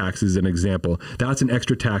income tax as an example. That's an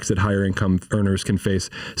extra tax that higher income earners can face.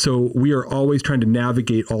 So we are always trying to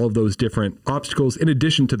navigate all of those different obstacles in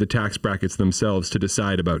addition to the tax brackets themselves to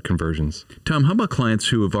decide about conversions. Tom, how about clients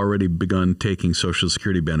who have already begun taking Social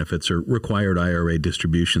Security benefits or required IRA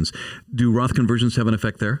distributions? Do Roth conversions have an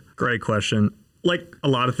effect there? Great question. Like a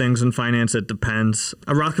lot of things in finance, it depends.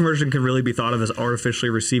 A Roth conversion can really be thought of as artificially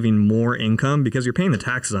receiving more income because you're paying the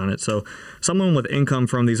taxes on it. So someone with income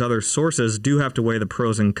from these other sources do have to weigh the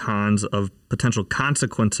pros and cons of potential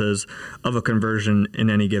consequences of a conversion in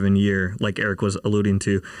any given year, like Eric was alluding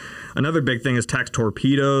to. Another big thing is tax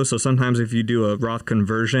torpedoes. So sometimes if you do a Roth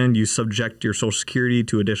conversion, you subject your Social Security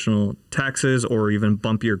to additional taxes or even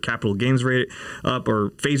bump your capital gains rate up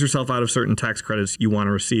or phase yourself out of certain tax credits you want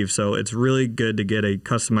to receive. So it's really good to get a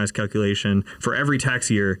customized calculation for every tax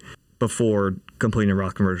year before completing a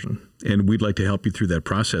Roth conversion. And we'd like to help you through that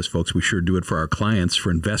process, folks. We sure do it for our clients for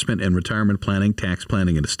investment and retirement planning, tax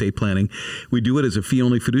planning, and estate planning. We do it as a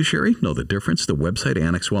fee-only fiduciary. Know the difference. The website,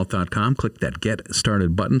 annexwealth.com. Click that Get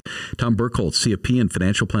Started button. Tom Burkholz, CFP and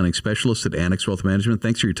Financial Planning Specialist at Annex Wealth Management.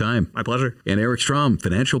 Thanks for your time. My pleasure. And Eric Strom,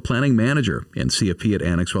 Financial Planning Manager and CFP at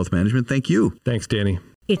Annex Wealth Management. Thank you. Thanks, Danny.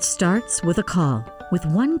 It starts with a call. With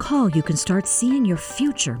one call, you can start seeing your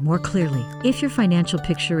future more clearly. If your financial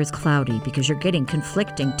picture is cloudy because you're getting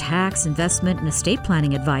conflicting tax, investment, and estate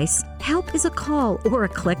planning advice, help is a call or a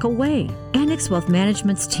click away. Annex Wealth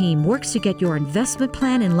Management's team works to get your investment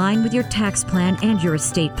plan in line with your tax plan and your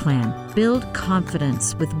estate plan. Build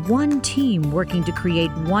confidence with one team working to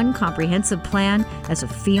create one comprehensive plan as a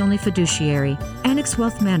fee-only fiduciary. Annex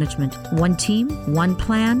Wealth Management. One team, one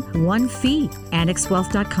plan, one fee.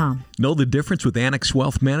 AnnexWealth.com. Know the difference with Annex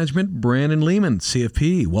Wealth Management? Brandon Lehman,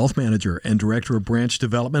 CFP, Wealth Manager, and Director of Branch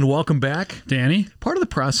Development. Welcome back. Danny? Part of the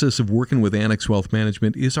process of working with Annex Wealth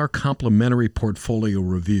Management is our complimentary portfolio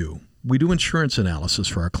review. We do insurance analysis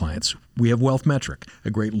for our clients. We have Wealth Metric, a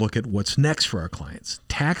great look at what's next for our clients.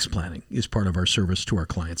 Tax planning is part of our service to our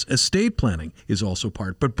clients. Estate planning is also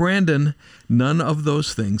part. But Brandon, none of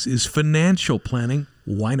those things is financial planning.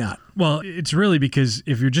 Why not? Well, it's really because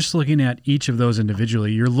if you're just looking at each of those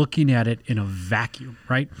individually, you're looking at it in a vacuum,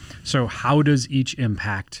 right? So how does each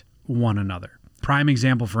impact one another? Prime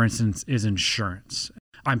example, for instance, is insurance.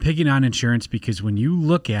 I'm picking on insurance because when you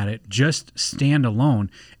look at it just standalone,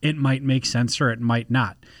 it might make sense or it might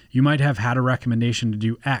not. You might have had a recommendation to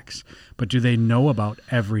do X, but do they know about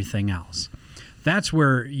everything else? That's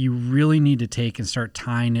where you really need to take and start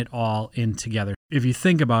tying it all in together. If you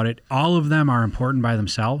think about it, all of them are important by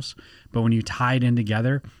themselves, but when you tie it in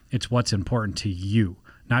together, it's what's important to you.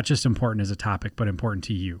 Not just important as a topic, but important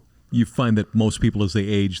to you. You find that most people as they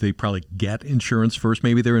age, they probably get insurance first.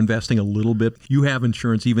 Maybe they're investing a little bit. You have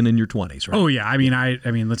insurance even in your 20s, right? Oh yeah. I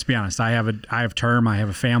mean, let's be honest. I have term, I have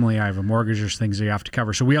a family, I have a mortgage. There's things that you have to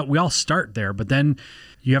cover. So we all start there, but then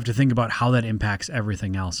you have to think about how that impacts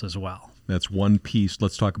everything else as well. That's one piece.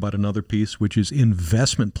 Let's talk about another piece, which is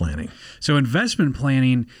investment planning. So investment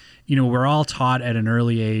planning, we're all taught at an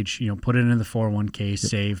early age, put it in the 401k,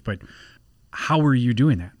 save, but how are you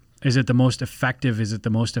doing that? Is it the most effective? Is it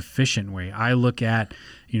the most efficient way? I look at,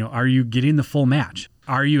 are you getting the full match?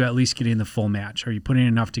 Are you at least getting the full match? Are you putting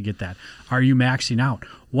enough to get that? Are you maxing out?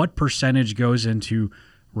 What percentage goes into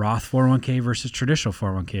Roth 401k versus traditional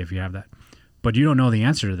 401k if you have that? But you don't know the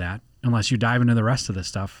answer to that unless you dive into the rest of the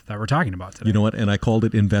stuff that we're talking about today. You know what? And I called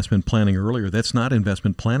it investment planning earlier. That's not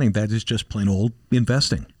investment planning. That is just plain old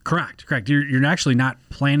investing. Correct. You're actually not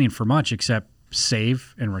planning for much except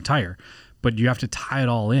save and retire. But you have to tie it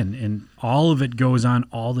all in, and all of it goes on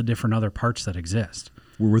all the different other parts that exist.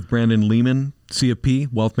 We're with Brandon Lehman,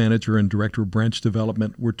 CFP, Wealth Manager and Director of Branch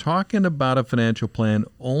Development. We're talking about a financial plan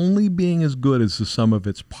only being as good as the sum of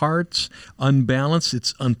its parts. Unbalanced,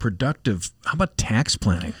 it's unproductive. How about tax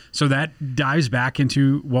planning? So that dives back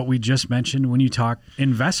into what we just mentioned when you talk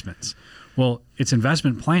investments. Well, it's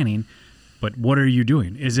investment planning, but what are you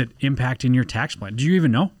doing? Is it impacting your tax plan? Do you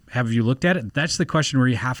even know? have you looked at it? That's the question where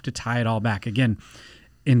you have to tie it all back. Again,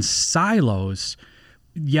 in silos,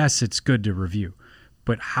 yes, it's good to review,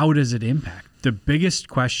 but how does it impact? The biggest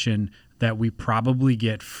question that we probably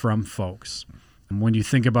get from folks when you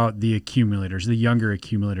think about the accumulators, the younger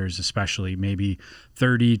accumulators especially, maybe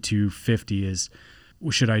 30 to 50, is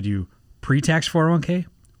should I do pre-tax 401k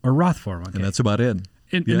or Roth 401k? And that's about it.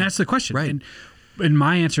 And that's the question. Right. And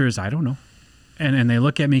my answer is, I don't know. And they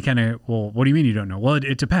look at me kind of, well, what do you mean you don't know? Well,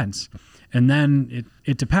 it depends. And then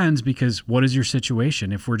it depends because what is your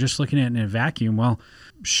situation? If we're just looking at it in a vacuum, well,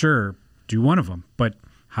 sure, do one of them. But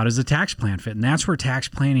how does the tax plan fit? And that's where tax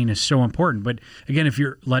planning is so important. But again, if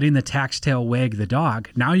you're letting the tax tail wag the dog,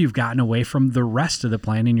 now you've gotten away from the rest of the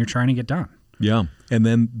planning you're trying to get done. Yeah. And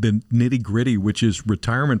then the nitty gritty, which is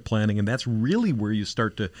retirement planning. And that's really where you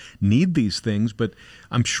start to need these things. But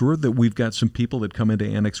I'm sure that we've got some people that come into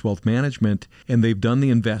Annex Wealth Management and they've done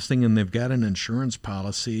the investing and they've got an insurance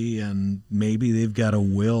policy and maybe they've got a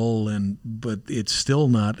will, but it's still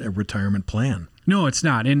not a retirement plan. No, it's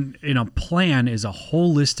not. And a plan is a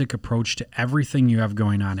holistic approach to everything you have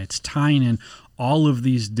going on. It's tying in all of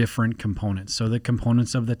these different components. So the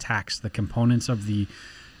components of the tax, the components of the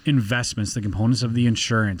investments, the components of the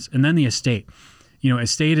insurance, and then the estate.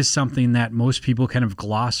 Estate is something that most people kind of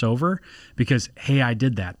gloss over because, hey, I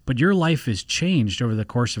did that. But your life has changed over the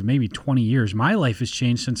course of maybe 20 years. My life has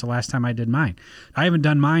changed since the last time I did mine. I haven't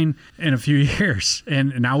done mine in a few years,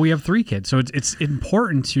 and now we have 3 kids. So it's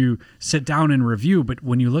important to sit down and review. But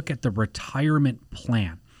when you look at the retirement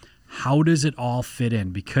plan, how does it all fit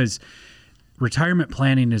in? Because retirement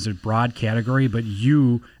planning is a broad category, but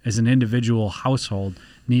you as an individual household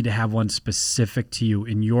need to have one specific to you,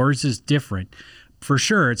 and yours is different. For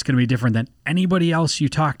sure, it's going to be different than anybody else you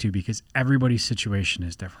talk to because everybody's situation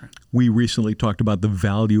is different. We recently talked about the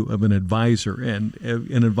value of an advisor, and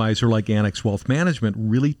an advisor like Annex Wealth Management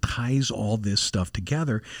really ties all this stuff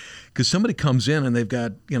together because somebody comes in and they've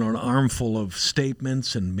got an armful of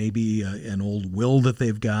statements and maybe an old will that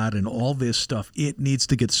they've got and all this stuff. It needs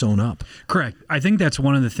to get sewn up. Correct. I think that's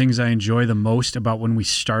one of the things I enjoy the most about when we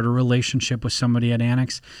start a relationship with somebody at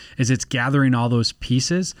Annex is it's gathering all those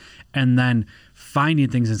pieces and then finding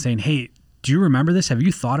things and saying, hey, do you remember this? Have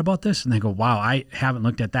you thought about this? And they go, wow, I haven't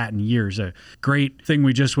looked at that in years. A great thing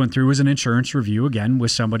we just went through was an insurance review again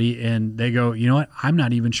with somebody, and they go, you know what? I'm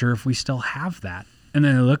not even sure if we still have that. And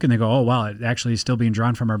then they look and they go, oh, wow, it actually is still being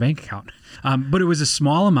drawn from our bank account. But it was a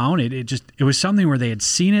small amount. It was something where they had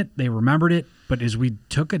seen it, they remembered it. But as we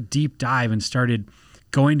took a deep dive and started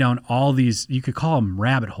going down all these, you could call them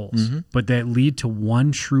rabbit holes, but that lead to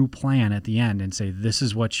one true plan at the end and say, this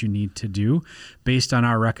is what you need to do based on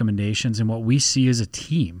our recommendations and what we see as a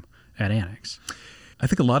team at Annex. I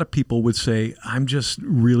think a lot of people would say, I'm just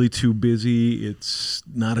really too busy. It's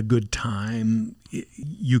not a good time.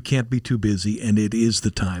 You can't be too busy, and it is the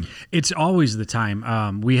time. It's always the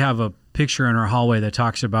time. We have a picture in our hallway that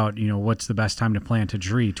talks about, what's the best time to plant a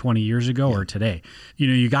tree 20 years ago or today.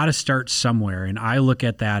 You got to start somewhere. And I look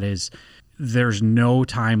at that as there's no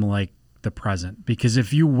time like the present, because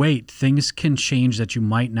if you wait, things can change that you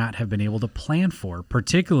might not have been able to plan for,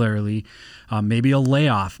 particularly maybe a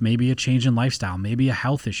layoff, maybe a change in lifestyle, maybe a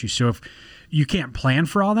health issue. So if you can't plan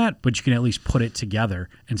for all that, but you can at least put it together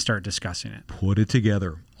and start discussing it. Put it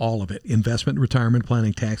together. All of it. Investment, retirement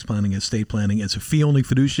planning, tax planning, estate planning. As a fee-only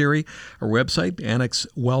fiduciary, our website,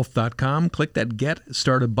 annexwealth.com. Click that Get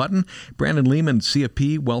Started button. Brandon Lehman,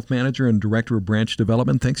 CFP, Wealth Manager and Director of Branch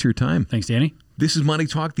Development. Thanks for your time. Thanks, Danny. This is Money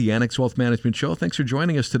Talk, the Annex Wealth Management Show. Thanks for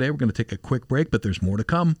joining us today. We're going to take a quick break, but there's more to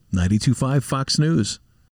come. 92.5 Fox News.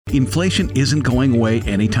 Inflation isn't going away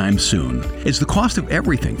anytime soon. As the cost of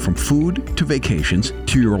everything from food to vacations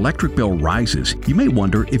to your electric bill rises, you may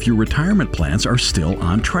wonder if your retirement plans are still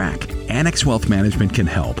on track. Annex Wealth Management can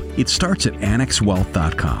help. It starts at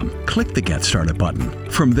annexwealth.com. Click the Get Started button.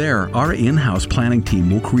 From there, our in-house planning team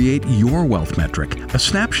will create your wealth metric, a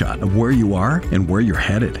snapshot of where you are and where you're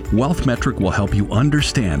headed. Wealth Metric will help you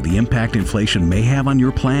understand the impact inflation may have on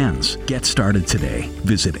your plans. Get started today.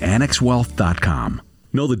 Visit annexwealth.com.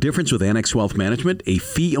 Know the difference with Annex Wealth Management, a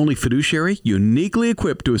fee-only fiduciary uniquely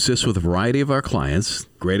equipped to assist with a variety of our clients,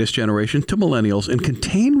 greatest generation to millennials, and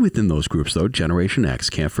contained within those groups, though, Generation X.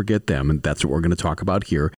 Can't forget them, and that's what we're going to talk about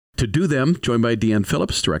here. To do them, joined by Deanne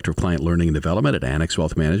Phillips, Director of Client Learning and Development at Annex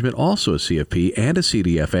Wealth Management, also a CFP and a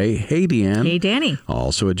CDFA. Hey, Deanne. Hey, Danny.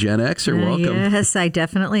 Also a Gen Xer. Welcome. Yes, I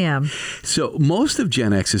definitely am. So most of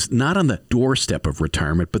Gen X is not on the doorstep of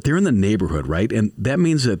retirement, but they're in the neighborhood, right? And that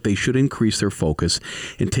means that they should increase their focus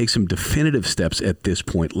and take some definitive steps at this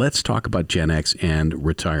point. Let's talk about Gen X and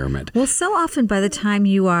retirement. Well, so often by the time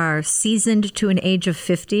you are seasoned to an age of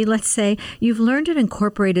 50, let's say, you've learned and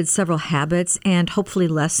incorporated several habits and hopefully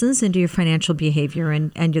lessons into your financial behavior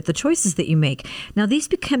and the choices that you make. Now, these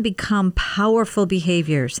can become powerful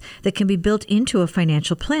behaviors that can be built into a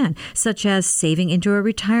financial plan, such as saving into a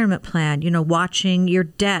retirement plan, watching your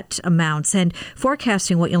debt amounts and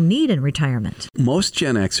forecasting what you'll need in retirement. Most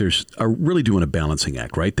Gen Xers are really doing a balancing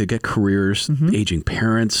act, right? They get careers, aging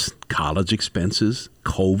parents, college expenses,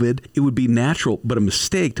 COVID. It would be natural, but a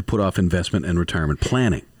mistake to put off investment and retirement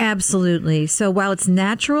planning. Absolutely. So while it's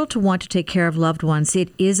natural to want to take care of loved ones, it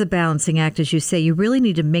is a balancing act, as you say. You really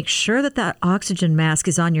need to make sure that oxygen mask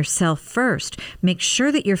is on yourself first. Make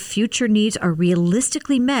sure that your future needs are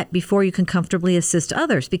realistically met before you can comfortably assist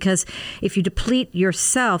others. Because if you deplete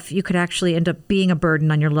yourself, you could actually end up being a burden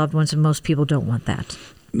on your loved ones, and most people don't want that.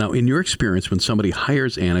 Now, in your experience, when somebody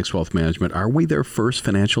hires Annex Wealth Management, are we their first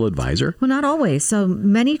financial advisor? Well, not always. So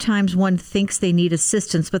many times one thinks they need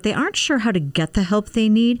assistance, but they aren't sure how to get the help they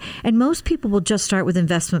need. And most people will just start with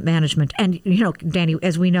investment management. And, Danny,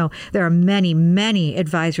 as we know, there are many, many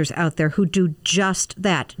advisors out there who do just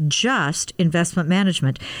that, just investment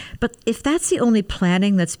management. But if that's the only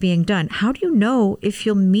planning that's being done, how do you know if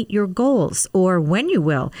you'll meet your goals or when you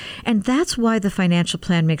will? And that's why the financial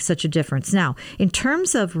plan makes such a difference. Now, in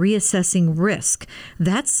terms of reassessing risk,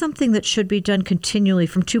 that's something that should be done continually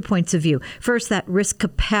from 2 points of view. First, that risk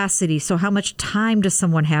capacity. So how much time does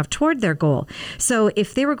someone have toward their goal? So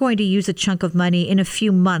if they were going to use a chunk of money in a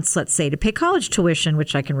few months, let's say, to pay college tuition,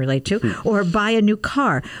 which I can relate to, or buy a new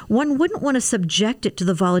car, one wouldn't want to subject it to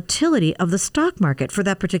the volatility of the stock market for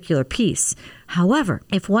that particular piece. However,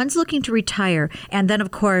 if one's looking to retire and then,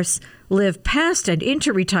 of course, live past and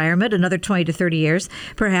into retirement, another 20 to 30 years,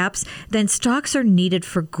 perhaps, then stocks are needed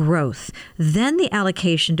for growth. Then the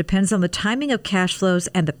allocation depends on the timing of cash flows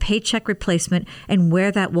and the paycheck replacement and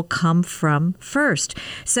where that will come from first.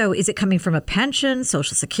 So is it coming from a pension,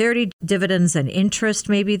 Social Security, dividends and interest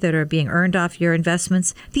maybe that are being earned off your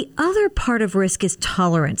investments? The other part of risk is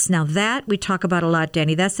tolerance. Now that we talk about a lot,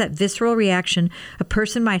 Danny, that's that visceral reaction a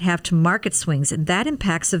person might have to market swings, and that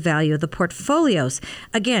impacts the value of the portfolios.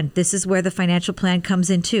 Again, this is where the financial plan comes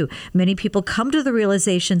in too. Many people come to the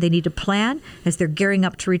realization they need to plan as they're gearing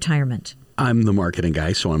up to retirement. I'm the marketing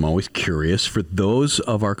guy, so I'm always curious. For those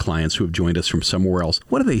of our clients who have joined us from somewhere else,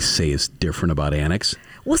 what do they say is different about Annex?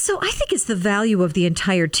 Well, so I think it's the value of the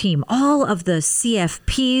entire team. All of the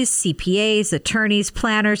CFPs, CPAs, attorneys,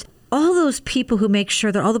 planners, all those people who make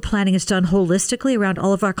sure that all the planning is done holistically around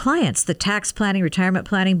all of our clients. The tax planning, retirement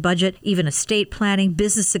planning, budget, even estate planning,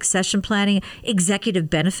 business succession planning, executive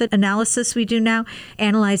benefit analysis we do now,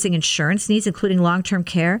 analyzing insurance needs, including long-term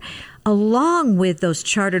care, along with those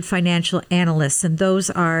chartered financial analysts. And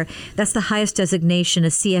that's the highest designation a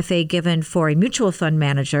CFA given for a mutual fund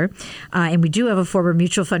manager. And we do have a former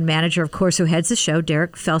mutual fund manager, of course, who heads the show,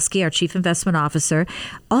 Derek Felsky, our Chief Investment Officer.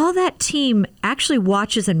 All that team actually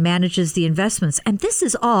watches and manages the investments. And this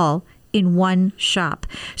is all in one shop.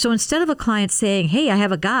 So instead of a client saying, hey, I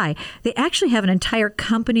have a guy, they actually have an entire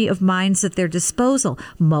company of minds at their disposal,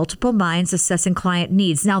 multiple minds assessing client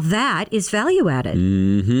needs. Now that is value added.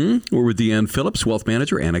 We're with Deanne Phillips, Wealth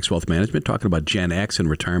Manager, Annex Wealth Management, talking about Gen X and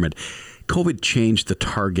retirement. COVID changed the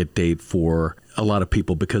target date for a lot of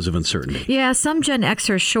people because of uncertainty. Yeah, some Gen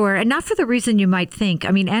Xers, sure. And not for the reason you might think.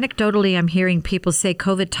 I mean, anecdotally, I'm hearing people say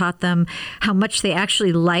COVID taught them how much they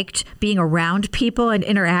actually liked being around people and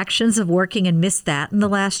interactions of working and missed that in the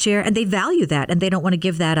last year. And they value that and they don't want to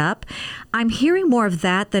give that up. I'm hearing more of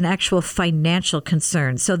that than actual financial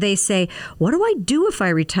concerns. So they say, what do I do if I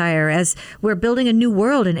retire, as we're building a new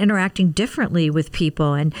world and interacting differently with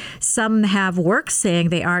people? And some have work saying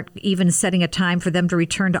they aren't even setting a time for them to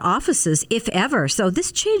return to offices, if ever. So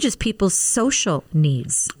this changes people's social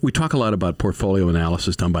needs. We talk a lot about portfolio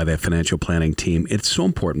analysis done by that financial planning team. It's so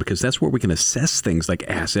important because that's where we can assess things like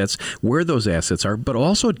assets, where those assets are, but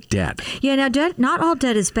also debt. Yeah, now debt, not all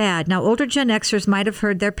debt is bad. Now, older Gen Xers might have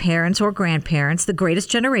heard their parents or grandparents, the greatest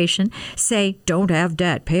generation, say, don't have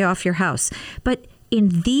debt, pay off your house. But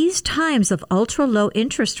in these times of ultra low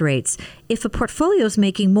interest rates, if a portfolio is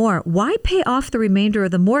making more, why pay off the remainder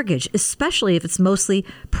of the mortgage, especially if it's mostly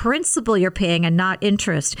principal you're paying and not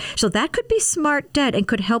interest? So that could be smart debt and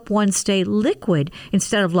could help one stay liquid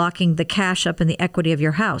instead of locking the cash up in the equity of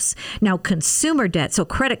your house. Now, consumer debt, so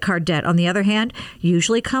credit card debt, on the other hand,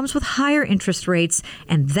 usually comes with higher interest rates,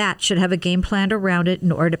 and that should have a game plan around it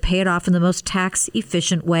in order to pay it off in the most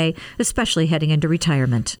tax-efficient way, especially heading into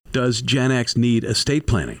retirement. Does Gen X need estate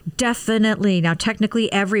planning? Definitely. Now, technically,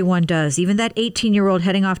 everyone does. Even that 18-year-old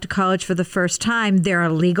heading off to college for the first time, they're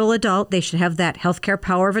a legal adult. They should have that healthcare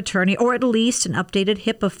power of attorney, or at least an updated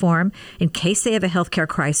HIPAA form. In case they have a healthcare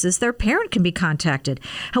crisis, their parent can be contacted.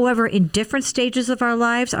 However, in different stages of our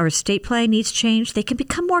lives, our estate plan needs change. They can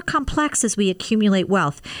become more complex as we accumulate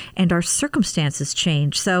wealth, and our circumstances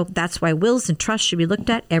change. So that's why wills and trusts should be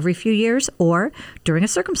looked at every few years or during a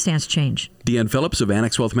circumstance change. Deanne Phillips of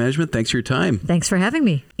Annex Wealth Management, thanks for your time. Thanks for having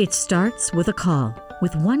me. It starts with a call.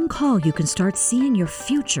 With one call, you can start seeing your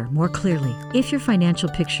future more clearly. If your financial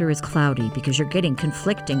picture is cloudy because you're getting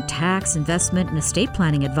conflicting tax, investment, and estate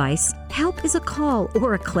planning advice, help is a call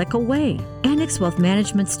or a click away. Annex Wealth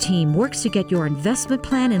Management's team works to get your investment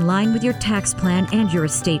plan in line with your tax plan and your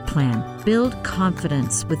estate plan. Build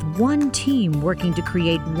confidence with one team working to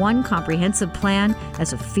create one comprehensive plan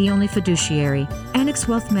as a fee-only fiduciary. Annex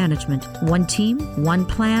Wealth Management. One team, one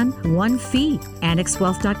plan, one fee.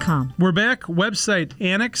 AnnexWealth.com. We're back. Website,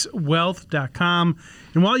 AnnexWealth.com.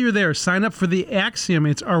 And while you're there, sign up for the Axiom.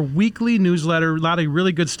 It's our weekly newsletter. A lot of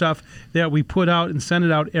really good stuff that we put out and send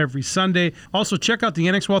it out every Sunday. Also, check out the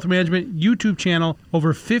Annex Wealth Management YouTube channel. Over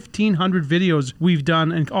 1,500 videos we've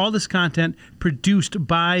done, and all this content produced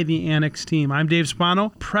by the Annex team. I'm Dave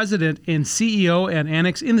Spano, President and CEO at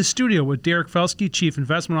Annex, in the studio with Derek Felsky, Chief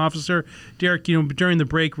Investment Officer. Derek, during the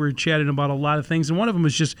break, we were chatting about a lot of things, and one of them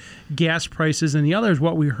was just gas prices, and the other is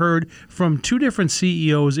what we heard from two different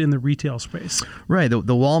CEOs in the retail space. Right.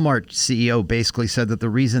 The Walmart CEO basically said that the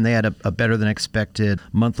reason they had a better than expected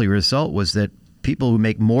monthly result was that people who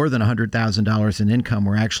make more than $100,000 in income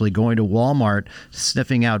were actually going to Walmart,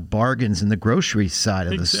 sniffing out bargains in the grocery side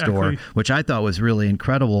of the store, which I thought was really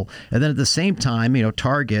incredible. And then at the same time,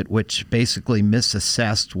 Target, which basically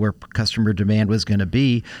misassessed where customer demand was going to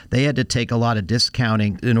be, they had to take a lot of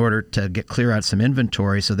discounting in order to clear out some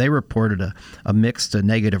inventory. So they reported a mixed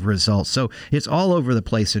negative result. So it's all over the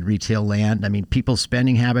place in retail land. I mean, people's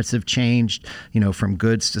spending habits have changed, from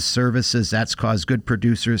goods to services. That's caused good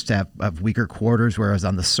producers to have weaker quarters. Whereas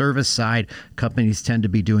on the service side, companies tend to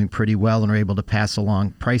be doing pretty well and are able to pass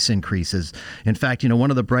along price increases. In fact, one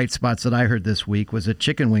of the bright spots that I heard this week was that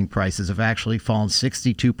chicken wing prices have actually fallen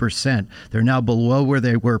 62%. They're now below where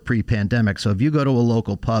they were pre-pandemic. So if you go to a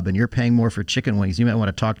local pub and you're paying more for chicken wings, you might want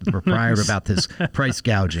to talk to the proprietor about this price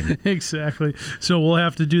gouging. Exactly. So we'll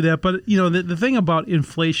have to do that. But, the thing about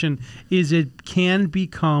inflation is it can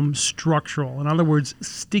become structural. In other words,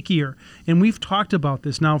 stickier. And we've talked about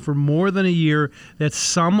this now for more than a year, that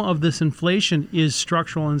some of this inflation is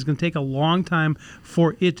structural and it's going to take a long time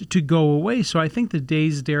for it to go away. So I think the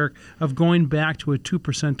days, Derek, of going back to a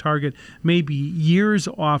 2% target may be years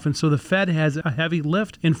off. And so the Fed has a heavy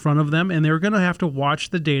lift in front of them, and they're going to have to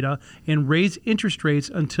watch the data and raise interest rates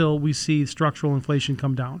until we see structural inflation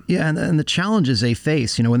come down. Yeah, and the challenges they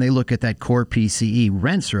face, when they look at that core PCE,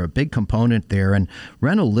 rents are a big component there. And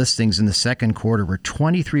rental listings in the second quarter were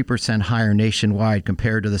 23% higher nationwide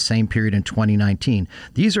compared to the same period in 2019.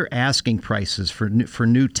 These are asking prices for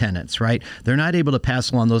new tenants, right? They're not able to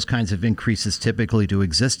pass along those kinds of increases typically to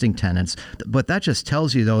existing tenants. But that just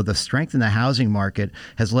tells you, though, the strength in the housing market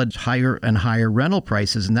has led to higher and higher rental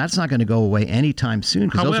prices, and that's not going to go away anytime soon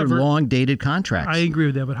because those are long-dated contracts. I agree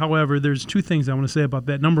with that, but however, there's two things I want to say about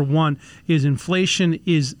that. Number one is inflation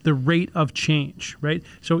is the rate of change, right?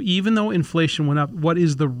 So even though inflation went up, what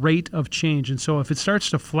is the rate of change? And so if it starts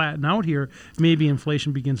to flatten out here, maybe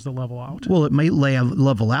inflation begins to level out. Well, it may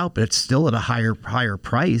level out, but it's still at a higher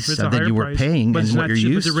price than you were paying and what you're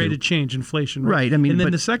used to. But the rate of change, inflation. Right. And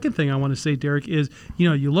then the second thing I want to say, Derek, is,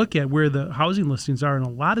 you look at where the housing listings are, and a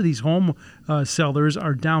lot of these home sellers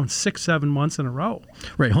are down 6-7 months in a row.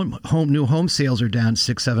 Right. New home sales are down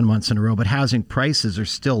 6-7 months in a row, but housing prices are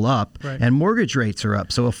still up, and mortgage rates are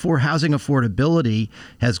up. So housing affordability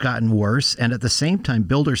has gotten worse, and at the same time,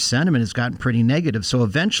 builder sentiment has gotten pretty negative. So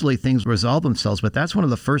eventually things resolve themselves, but that's one of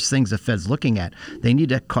the first things the Fed's looking at. They need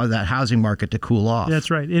to cause that housing market to cool off. That's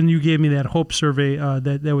right. And you gave me that hope survey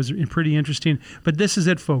that was pretty interesting. But this is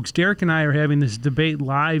it, folks. Derek and I are having this debate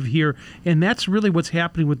live here, and that's really what's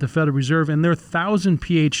happening with the Federal Reserve and their 1,000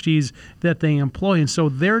 PhDs that they employ. And so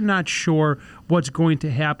they're not sure what's going to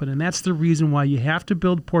happen. And that's the reason why you have to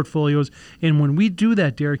build portfolios. And when we do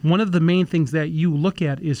that, Derek, one of the main things that you look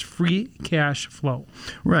at is free cash flow.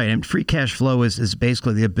 Right. And free cash flow is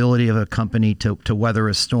basically the ability of a company to weather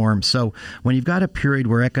a storm. So when you've got a period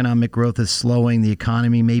where economic growth is slowing, the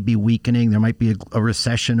economy may be weakening, there might be a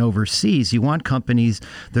recession overseas, you want companies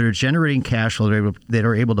that are generating cash flow, that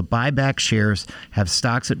are able to buy back shares, have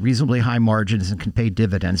stocks at reasonably high margins, and can pay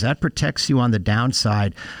dividends. That protects you on the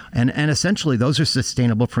downside. And essentially, those are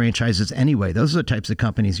sustainable franchises anyway. Those are the types of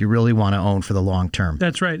companies you really want to own for the long term.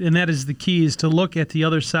 That's right. And that is the key, is to look at the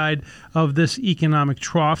other side of this economic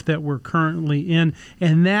trough that we're currently in.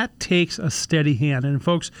 And that takes a steady hand. And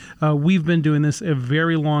folks, we've been doing this a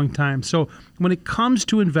very long time. So when it comes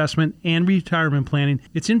to investment and retirement planning,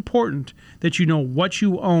 it's important that you know what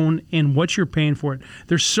you own and what you're paying for it.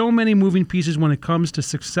 There's so many moving pieces when it comes to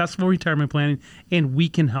successful retirement planning, and we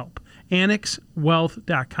can help.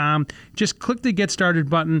 AnnexWealth.com. Just click the Get Started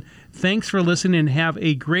button. Thanks for listening, and have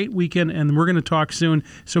a great weekend, and we're going to talk soon.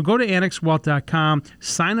 So go to AnnexWealth.com,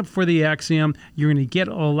 sign up for the Axiom. You're going to get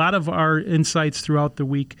a lot of our insights throughout the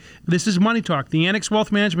week. This is Money Talk, the Annex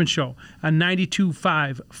Wealth Management Show on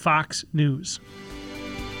 92.5 Fox News.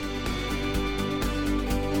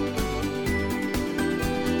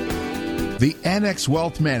 The Annex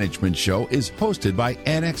Wealth Management Show is hosted by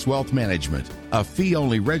Annex Wealth Management, a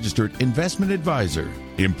fee-only registered investment advisor.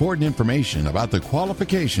 Important information about the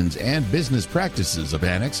qualifications and business practices of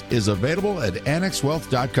Annex is available at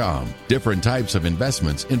AnnexWealth.com. Different types of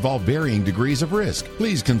investments involve varying degrees of risk.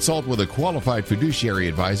 Please consult with a qualified fiduciary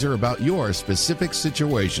advisor about your specific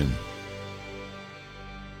situation.